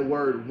looked up that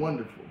word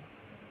wonderful,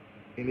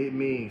 and it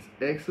means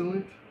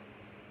excellent,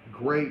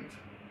 great,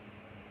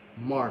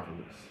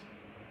 marvelous.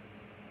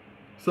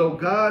 So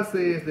God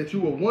says that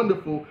you are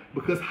wonderful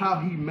because how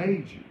he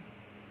made you.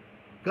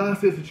 God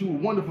says that you are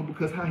wonderful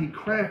because how he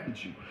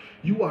crafted you.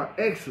 You are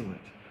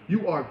excellent.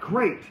 You are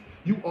great.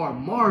 You are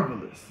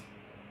marvelous.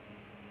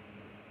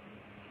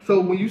 So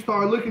when you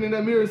start looking in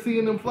that mirror and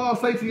seeing them flaws,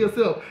 say to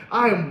yourself,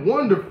 I am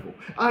wonderful.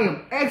 I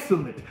am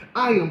excellent.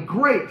 I am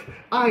great.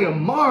 I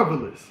am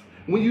marvelous.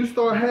 When you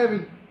start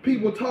having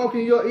people talk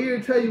in your ear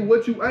and tell you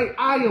what you ain't,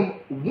 I am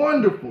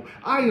wonderful.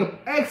 I am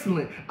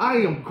excellent. I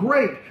am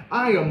great.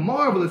 I am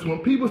marvelous. When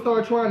people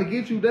start trying to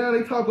get you down,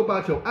 they talk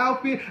about your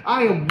outfit.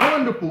 I am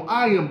wonderful.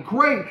 I am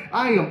great.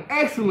 I am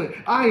excellent.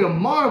 I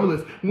am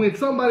marvelous. When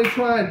somebody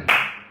trying to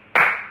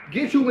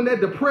get you in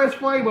that depressed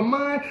frame of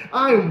mind,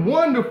 I am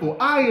wonderful.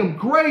 I am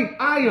great.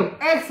 I am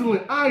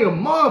excellent. I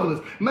am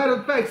marvelous. Matter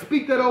of fact,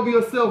 speak that over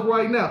yourself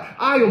right now.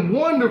 I am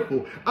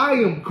wonderful. I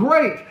am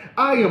great.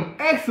 I am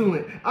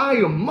excellent. I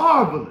am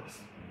marvelous.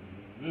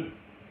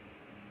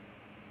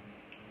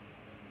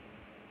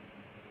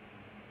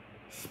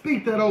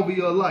 Speak that over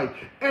your life.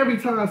 Every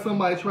time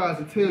somebody tries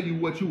to tell you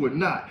what you are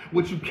not,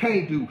 what you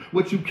can't do,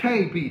 what you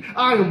can't be,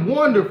 I am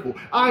wonderful.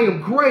 I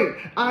am great.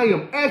 I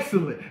am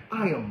excellent.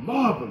 I am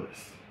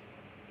marvelous.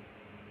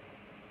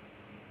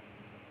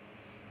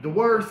 The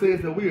word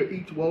says that we are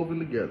each woven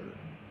together.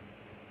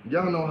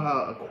 Y'all know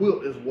how a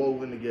quilt is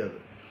woven together.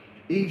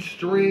 Each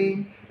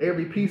string,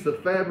 every piece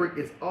of fabric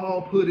is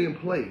all put in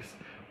place.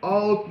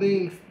 All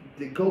things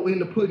that go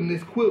into putting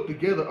this quilt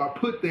together are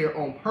put there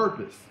on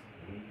purpose.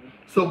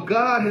 So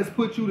God has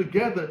put you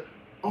together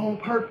on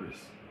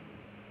purpose.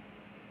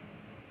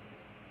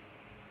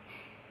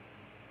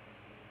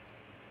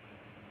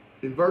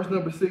 In verse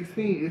number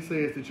 16, it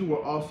says that you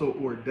are also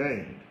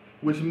ordained,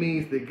 which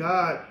means that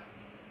God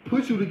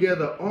put you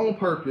together on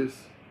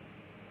purpose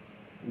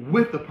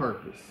with a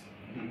purpose.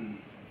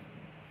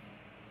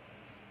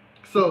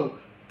 So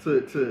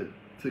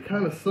to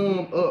kind of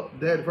sum up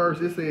that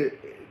verse, it said,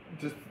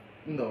 just,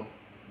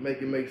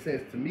 make it make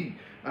sense to me.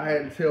 I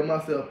had to tell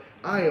myself,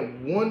 I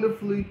am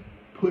wonderfully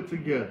put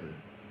together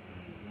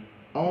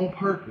on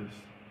purpose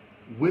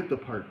with a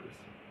purpose.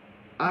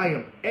 I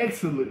am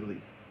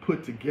excellently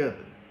put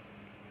together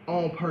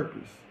on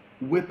purpose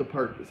with a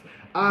purpose.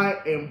 I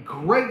am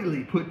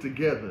greatly put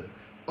together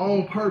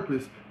on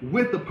purpose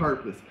with a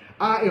purpose.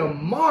 I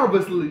am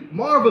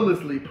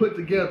marvelously put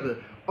together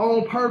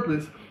on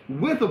purpose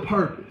with a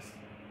purpose.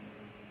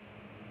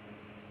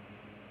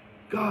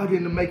 God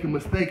didn't make a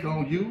mistake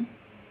on you.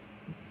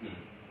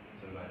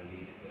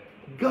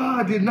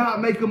 God did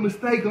not make a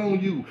mistake on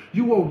you.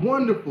 You are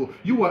wonderful.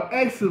 You are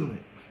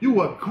excellent. You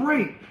are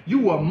great.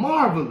 You are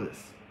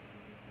marvelous.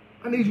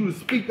 I need you to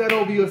speak that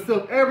over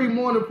yourself every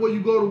morning before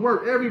you go to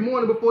work, every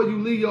morning before you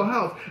leave your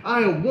house.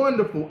 I am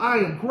wonderful. I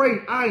am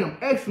great. I am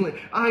excellent.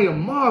 I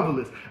am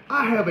marvelous.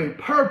 I have a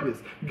purpose.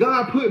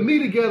 God put me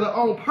together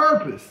on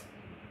purpose.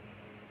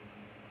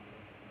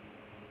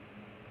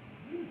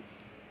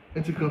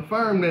 And to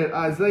confirm that,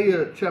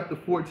 Isaiah chapter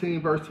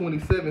 14, verse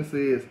 27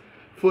 says,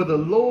 for the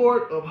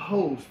Lord of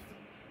hosts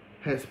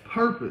has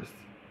purposed,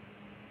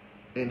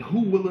 and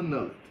who will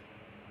annul it?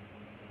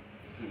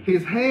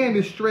 His hand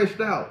is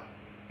stretched out,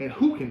 and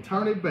who can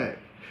turn it back?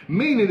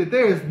 Meaning that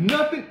there is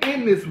nothing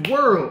in this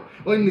world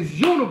or in this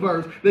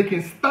universe that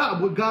can stop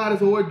what God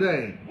has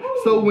ordained.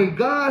 So when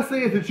God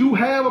says that you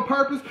have a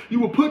purpose, you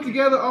were put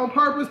together on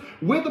purpose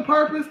with a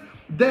purpose,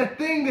 that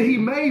thing that he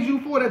made you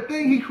for, that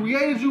thing he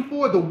created you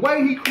for, the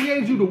way he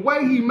created you, the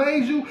way he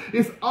made you,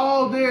 it's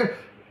all there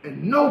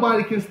and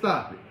nobody can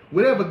stop it.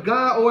 Whatever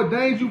God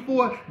ordained you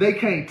for, they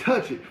can't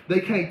touch it.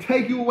 They can't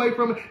take you away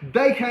from it.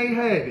 They can't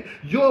have it.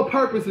 Your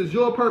purpose is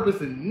your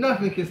purpose and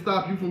nothing can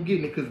stop you from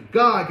getting it because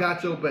God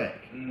got your back.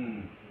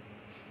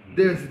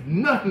 There's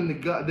nothing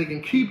that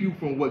can keep you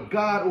from what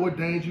God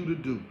ordained you to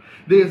do.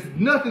 There's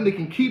nothing that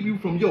can keep you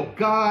from your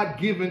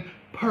God-given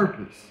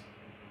purpose.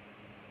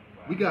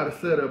 We got to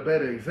set a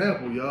better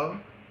example, y'all.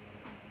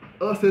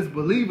 Us as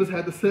believers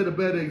have to set a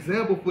better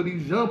example for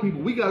these young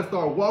people. We got to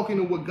start walking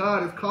in what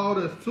God has called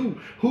us to,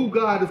 who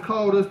God has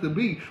called us to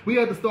be. We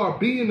have to start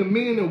being the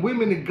men and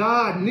women that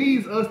God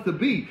needs us to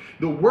be.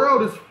 The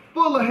world is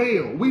full of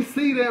hell. We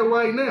see that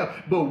right now.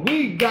 But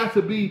we got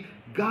to be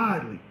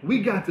godly.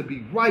 We got to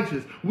be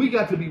righteous. We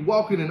got to be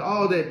walking in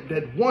all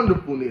that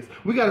wonderfulness.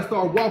 We got to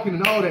start walking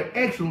in all that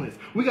excellence.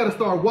 We got to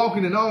start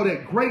walking in all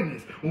that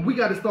greatness. And we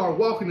got to start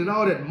walking in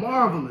all that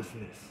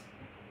marvelousness.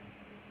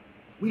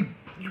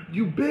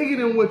 You bigger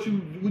than what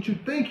you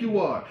think you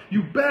are.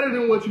 You better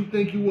than what you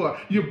think you are.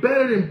 You're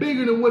better and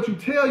bigger than what you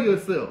tell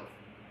yourself.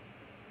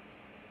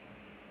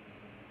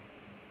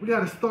 We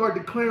got to start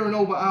declaring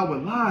over our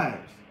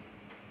lives.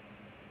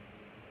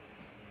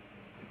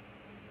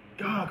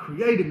 God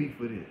created me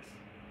for this.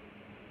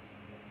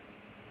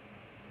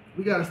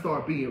 We got to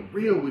start being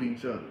real with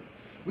each other.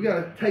 We got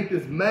to take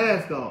this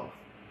mask off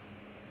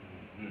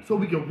so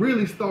we can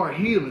really start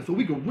healing, so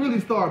we can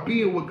really start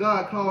being what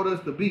God called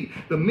us to be,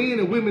 the men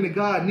and women that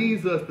God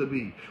needs us to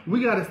be.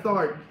 We got to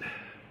start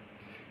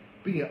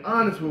being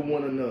honest with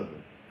one another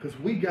because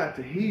we got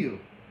to heal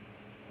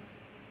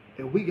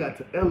and we got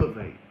to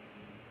elevate.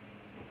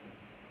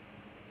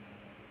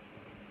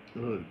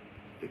 Look,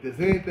 if there's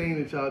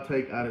anything that y'all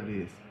take out of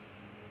this,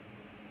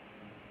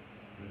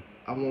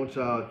 I want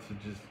y'all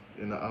to just,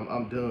 and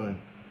I'm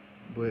done,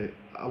 but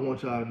I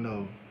want y'all to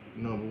know,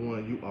 number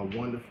one, you are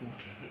wonderful,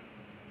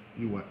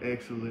 you are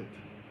excellent,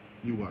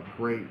 you are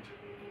great,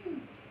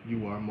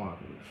 you are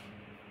marvelous.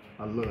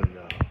 I love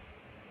y'all.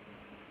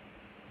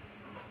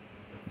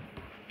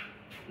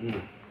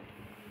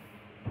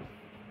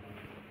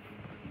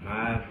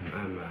 My.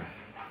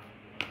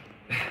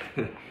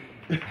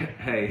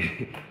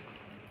 Hey,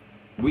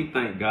 we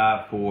thank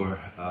God for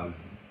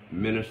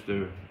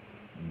Minister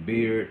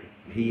Beard.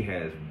 He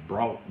has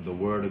brought the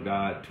word of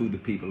God to the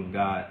people of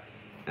God,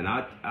 and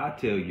I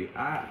tell you,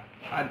 I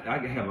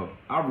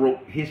wrote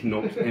his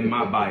notes in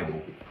my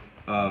Bible.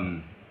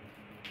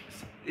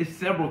 It's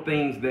several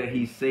things that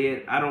he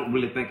said. I don't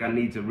really think I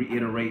need to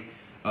reiterate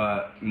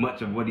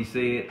much of what he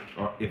said,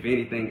 or if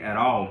anything at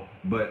all,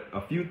 but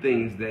a few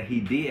things that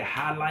he did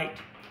highlight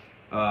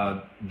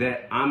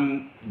that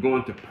I'm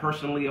going to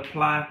personally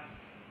apply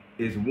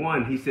is,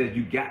 one, he says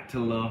you got to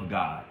love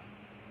God.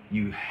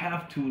 You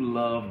have to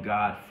love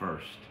God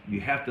first.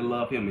 You have to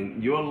love him,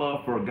 and your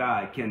love for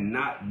God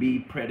cannot be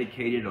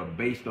predicated or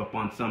based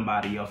upon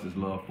somebody else's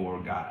love for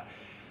God.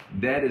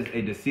 That is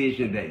a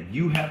decision that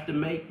you have to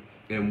make,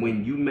 and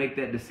when you make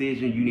that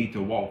decision, you need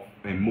to walk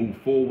and move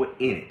forward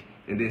in it.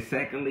 And then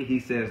secondly, he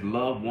says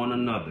love one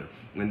another.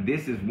 And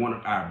this is one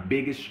of our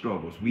biggest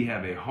struggles. We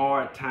have a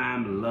hard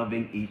time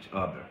loving each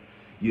other.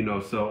 You know,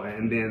 so,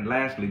 and then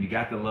lastly, you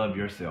got to love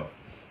yourself.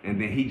 And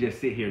then he just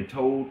sit here and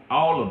told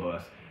all of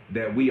us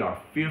that we are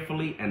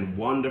fearfully and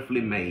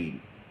wonderfully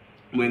made.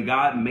 When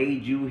God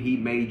made you, he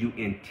made you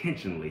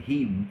intentionally.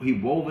 He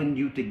woven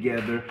you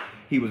together.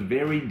 He was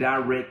very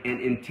direct and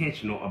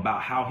intentional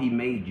about how he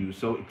made you.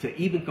 So to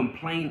even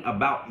complain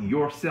about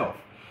yourself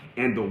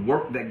and the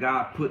work that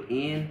God put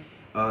in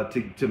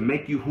to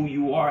make you who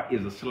you are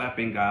is a slap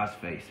in God's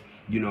face.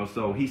 You know,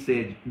 so he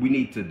said we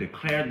need to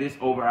declare this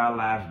over our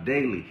lives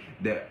daily,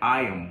 that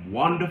I am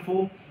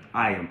wonderful,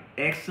 I am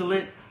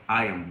excellent,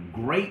 I am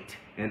great,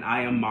 and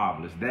I am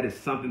marvelous. That is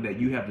something that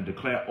you have to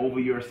declare over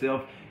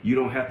yourself. You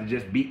don't have to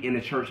just be in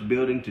a church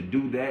building to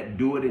do that.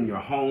 Do it in your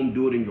home,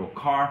 do it in your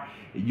car.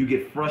 You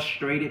get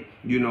frustrated,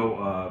 you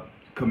know,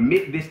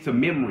 commit this to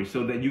memory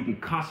so that you can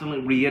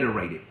constantly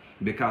reiterate it,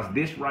 because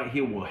this right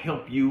here will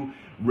help you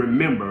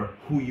remember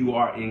who you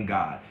are in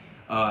God.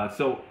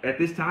 So at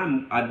this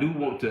time, I do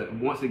want to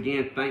once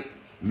again thank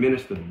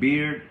Minister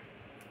Beard,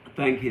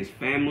 thank his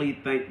family,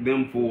 thank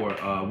them for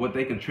what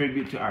they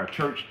contribute to our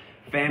church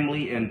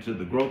family and to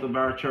the growth of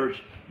our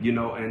church. You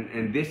know,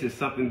 and this is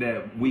something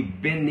that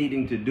we've been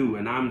needing to do,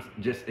 and I'm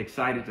just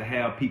excited to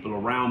have people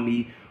around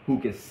me who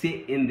can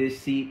sit in this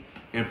seat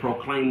and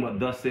proclaim what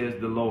thus says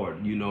the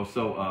Lord. You know,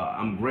 so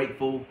I'm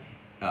grateful,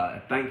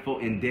 thankful,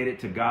 indebted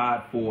to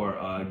God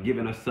for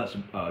giving us such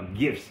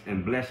gifts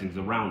and blessings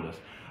around us.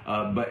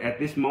 But at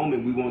this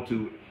moment, we want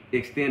to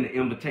extend an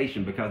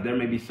invitation, because there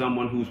may be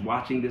someone who's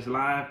watching this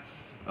live,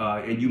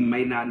 and you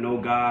may not know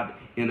God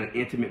in an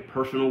intimate,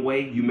 personal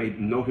way. You may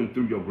know him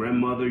through your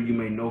grandmother. You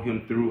may know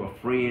him through a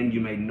friend. You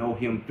may know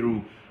him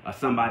through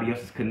somebody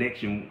else's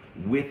connection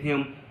with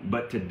him.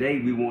 But today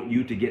we want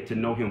you to get to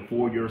know him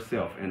for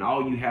yourself. And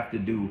all you have to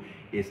do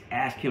is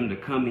ask him to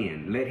come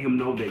in. Let him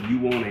know that you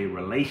want a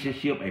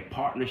relationship, a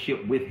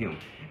partnership with him.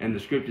 And the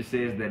scripture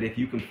says that if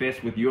you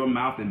confess with your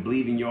mouth and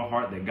believe in your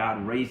heart that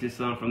God raised his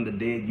son from the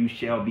dead, you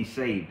shall be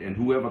saved. And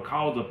whoever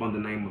calls upon the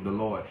name of the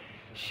Lord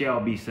shall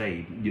be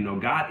saved. You know,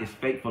 God is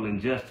faithful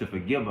and just to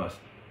forgive us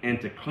and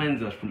to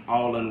cleanse us from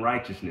all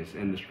unrighteousness.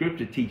 And the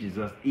scripture teaches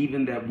us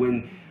even that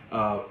when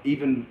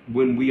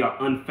we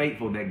are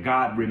unfaithful, that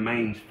God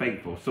remains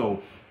faithful.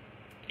 So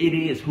it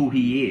is who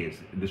he is.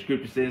 The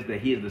scripture says that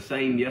he is the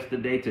same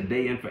yesterday,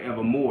 today, and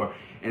forevermore.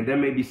 And there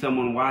may be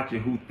someone watching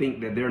who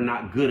think that they're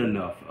not good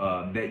enough,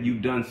 that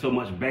you've done so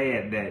much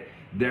bad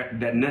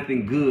that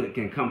nothing good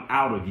can come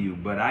out of you.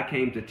 But I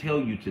came to tell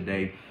you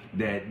today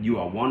that you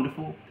are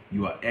wonderful,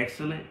 you are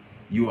excellent,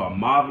 you are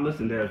marvelous,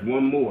 and there's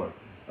one more,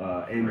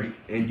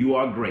 and you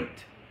are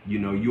great. You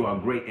know, you are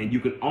great, and you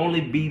can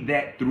only be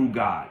that through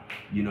God.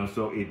 You know,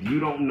 so if you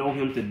don't know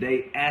him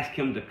today, ask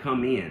him to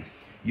come in,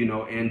 you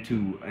know, and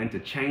to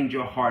change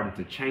your heart and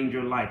to change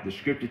your life. The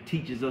scripture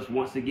teaches us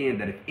once again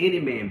that if any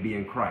man be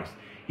in Christ,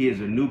 he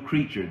is a new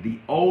creature. The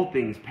old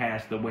things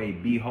passed away.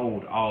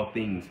 Behold, all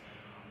things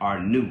are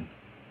new.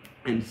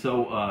 And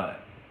so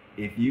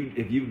if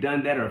you've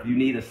done that, or if you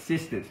need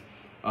assistance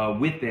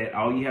with that,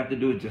 all you have to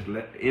do is just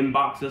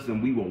inbox us,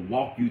 and we will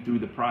walk you through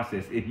the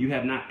process. If you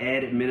have not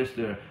added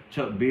Minister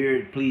Chuck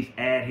Beard, please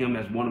add him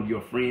as one of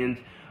your friends.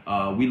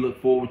 We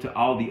look forward to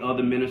all the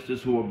other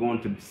ministers who are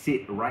going to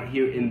sit right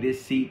here in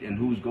this seat and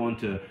who's going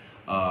to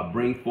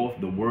bring forth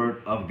the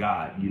word of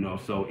God. You know,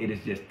 so it is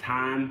just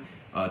time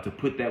to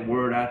put that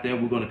word out there.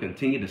 We're going to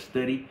continue to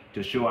study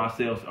to show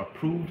ourselves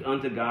approved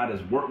unto God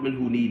as workmen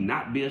who need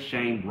not be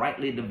ashamed,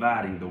 rightly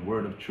dividing the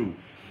word of truth.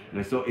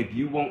 And so if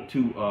you want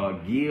to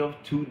give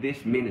to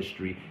this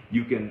ministry,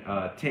 you can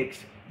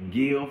text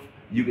give.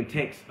 You can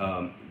text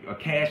a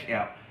cash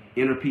app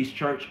Inner Peace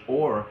Church,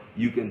 or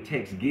you can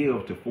text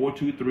GIVE to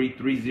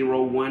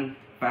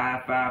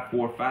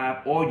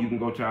 423-301-5545, or you can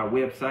go to our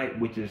website,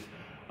 which is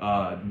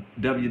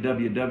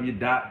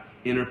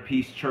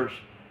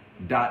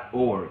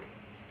www.innerpeacechurch.org.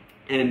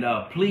 And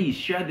please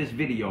share this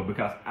video,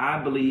 because I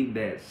believe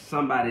that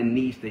somebody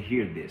needs to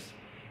hear this.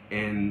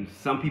 And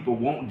some people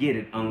won't get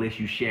it unless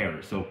you share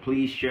it. So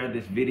please share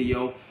this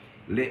video.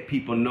 Let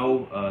people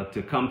know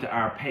to come to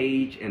our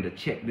page and to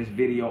check this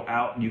video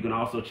out. You can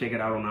also check it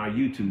out on our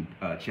YouTube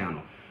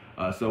channel.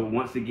 So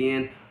once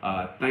again,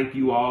 thank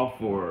you all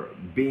for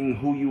being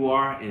who you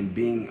are and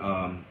being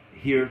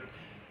here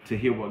to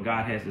hear what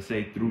God has to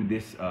say through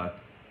this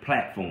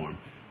platform.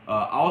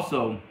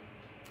 Also,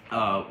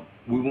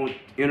 we want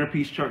Inner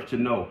Peace Church to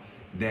know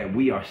that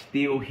we are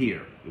still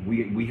here.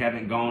 We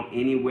haven't gone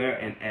anywhere,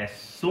 and as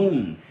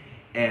soon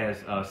as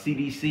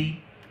CDC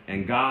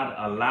and God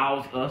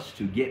allows us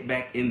to get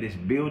back in this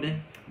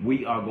building,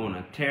 we are going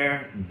to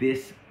tear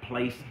this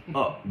place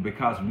up,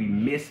 because we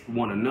miss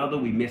one another.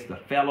 We miss the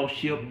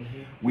fellowship.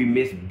 We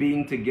miss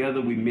being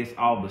together. We miss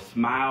all the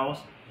smiles.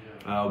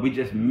 We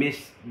just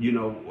miss,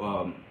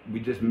 we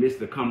just miss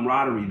the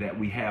camaraderie that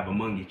we have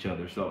among each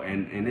other. So,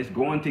 and it's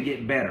going to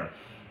get better.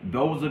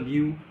 Those of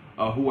you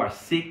who are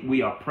sick,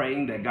 we are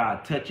praying that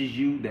God touches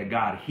you, that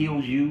God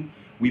heals you.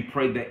 We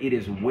pray that it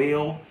is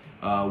well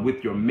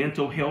with your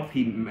mental health.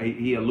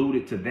 He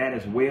alluded to that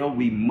as well.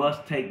 We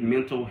must take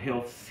mental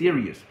health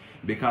serious,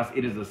 because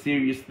it is a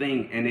serious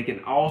thing, and it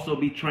can also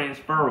be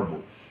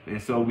transferable.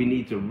 And so we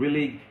need to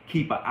really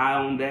keep an eye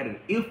on that. And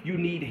if you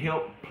need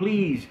help,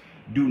 please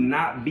do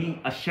not be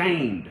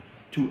ashamed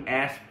to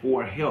ask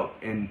for help.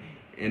 And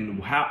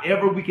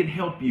however we can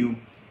help you,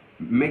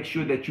 make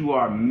sure that you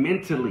are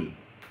mentally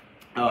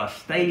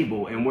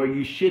stable and where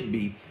you should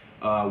be.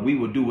 We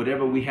will do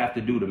whatever we have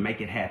to do to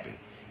make it happen.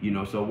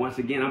 So once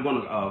again, I'm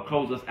going to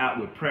close us out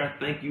with prayer.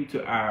 Thank you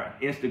to our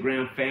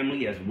Instagram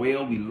family as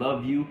well. We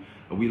love you.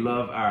 We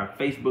love our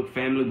Facebook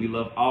family. We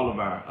love all of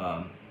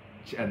our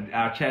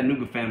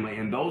Chattanooga family,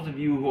 and those of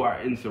you who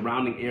are in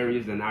surrounding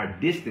areas, and our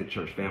distant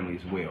church family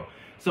as well.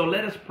 So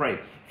let us pray.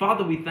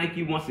 Father, we thank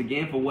you once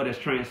again for what has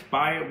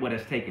transpired, what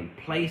has taken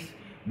place.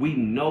 We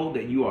know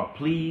that you are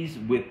pleased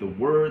with the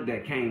word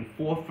that came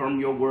forth from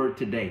your word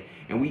today.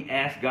 And we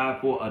ask, God,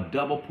 for a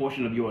double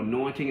portion of your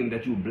anointing, and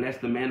that you bless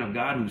the man of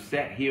God who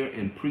sat here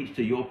and preached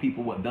to your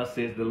people what thus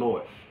says the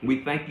Lord.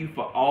 We thank you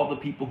for all the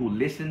people who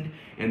listened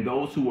and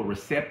those who were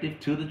receptive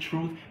to the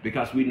truth,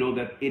 because we know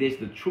that it is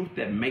the truth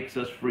that makes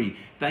us free.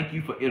 Thank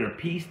you for Inner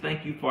Peace.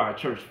 Thank you for our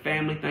church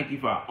family. Thank you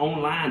for our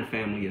online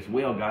family as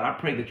well, God. I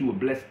pray that you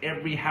would bless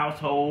every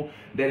household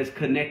that is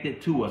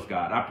connected to us,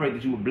 God. I pray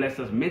that you would bless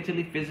us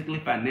mentally, physically,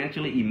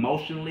 financially,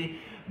 emotionally.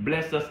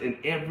 Bless us in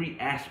every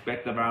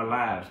aspect of our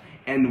lives.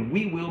 And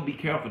we will be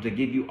careful to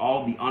give you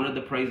all the honor, the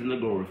praise, and the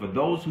glory. For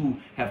those who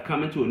have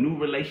come into a new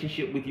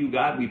relationship with you,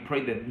 God, we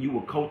pray that you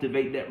will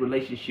cultivate that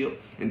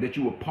relationship, and that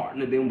you will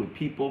partner them with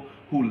people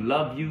who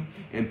love you,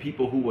 and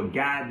people who will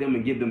guide them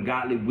and give them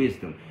godly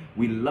wisdom.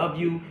 We love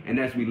you, and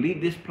as we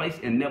leave this place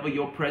and never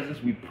your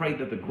presence, we pray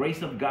that the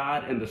grace of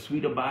God and the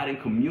sweet abiding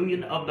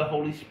communion of the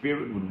Holy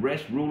Spirit would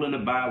rest, rule, and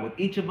abide with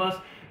each of us,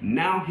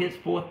 now,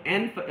 henceforth,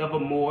 and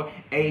forevermore.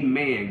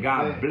 Amen.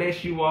 God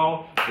bless you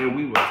all, and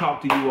we will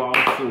talk to you all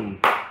soon.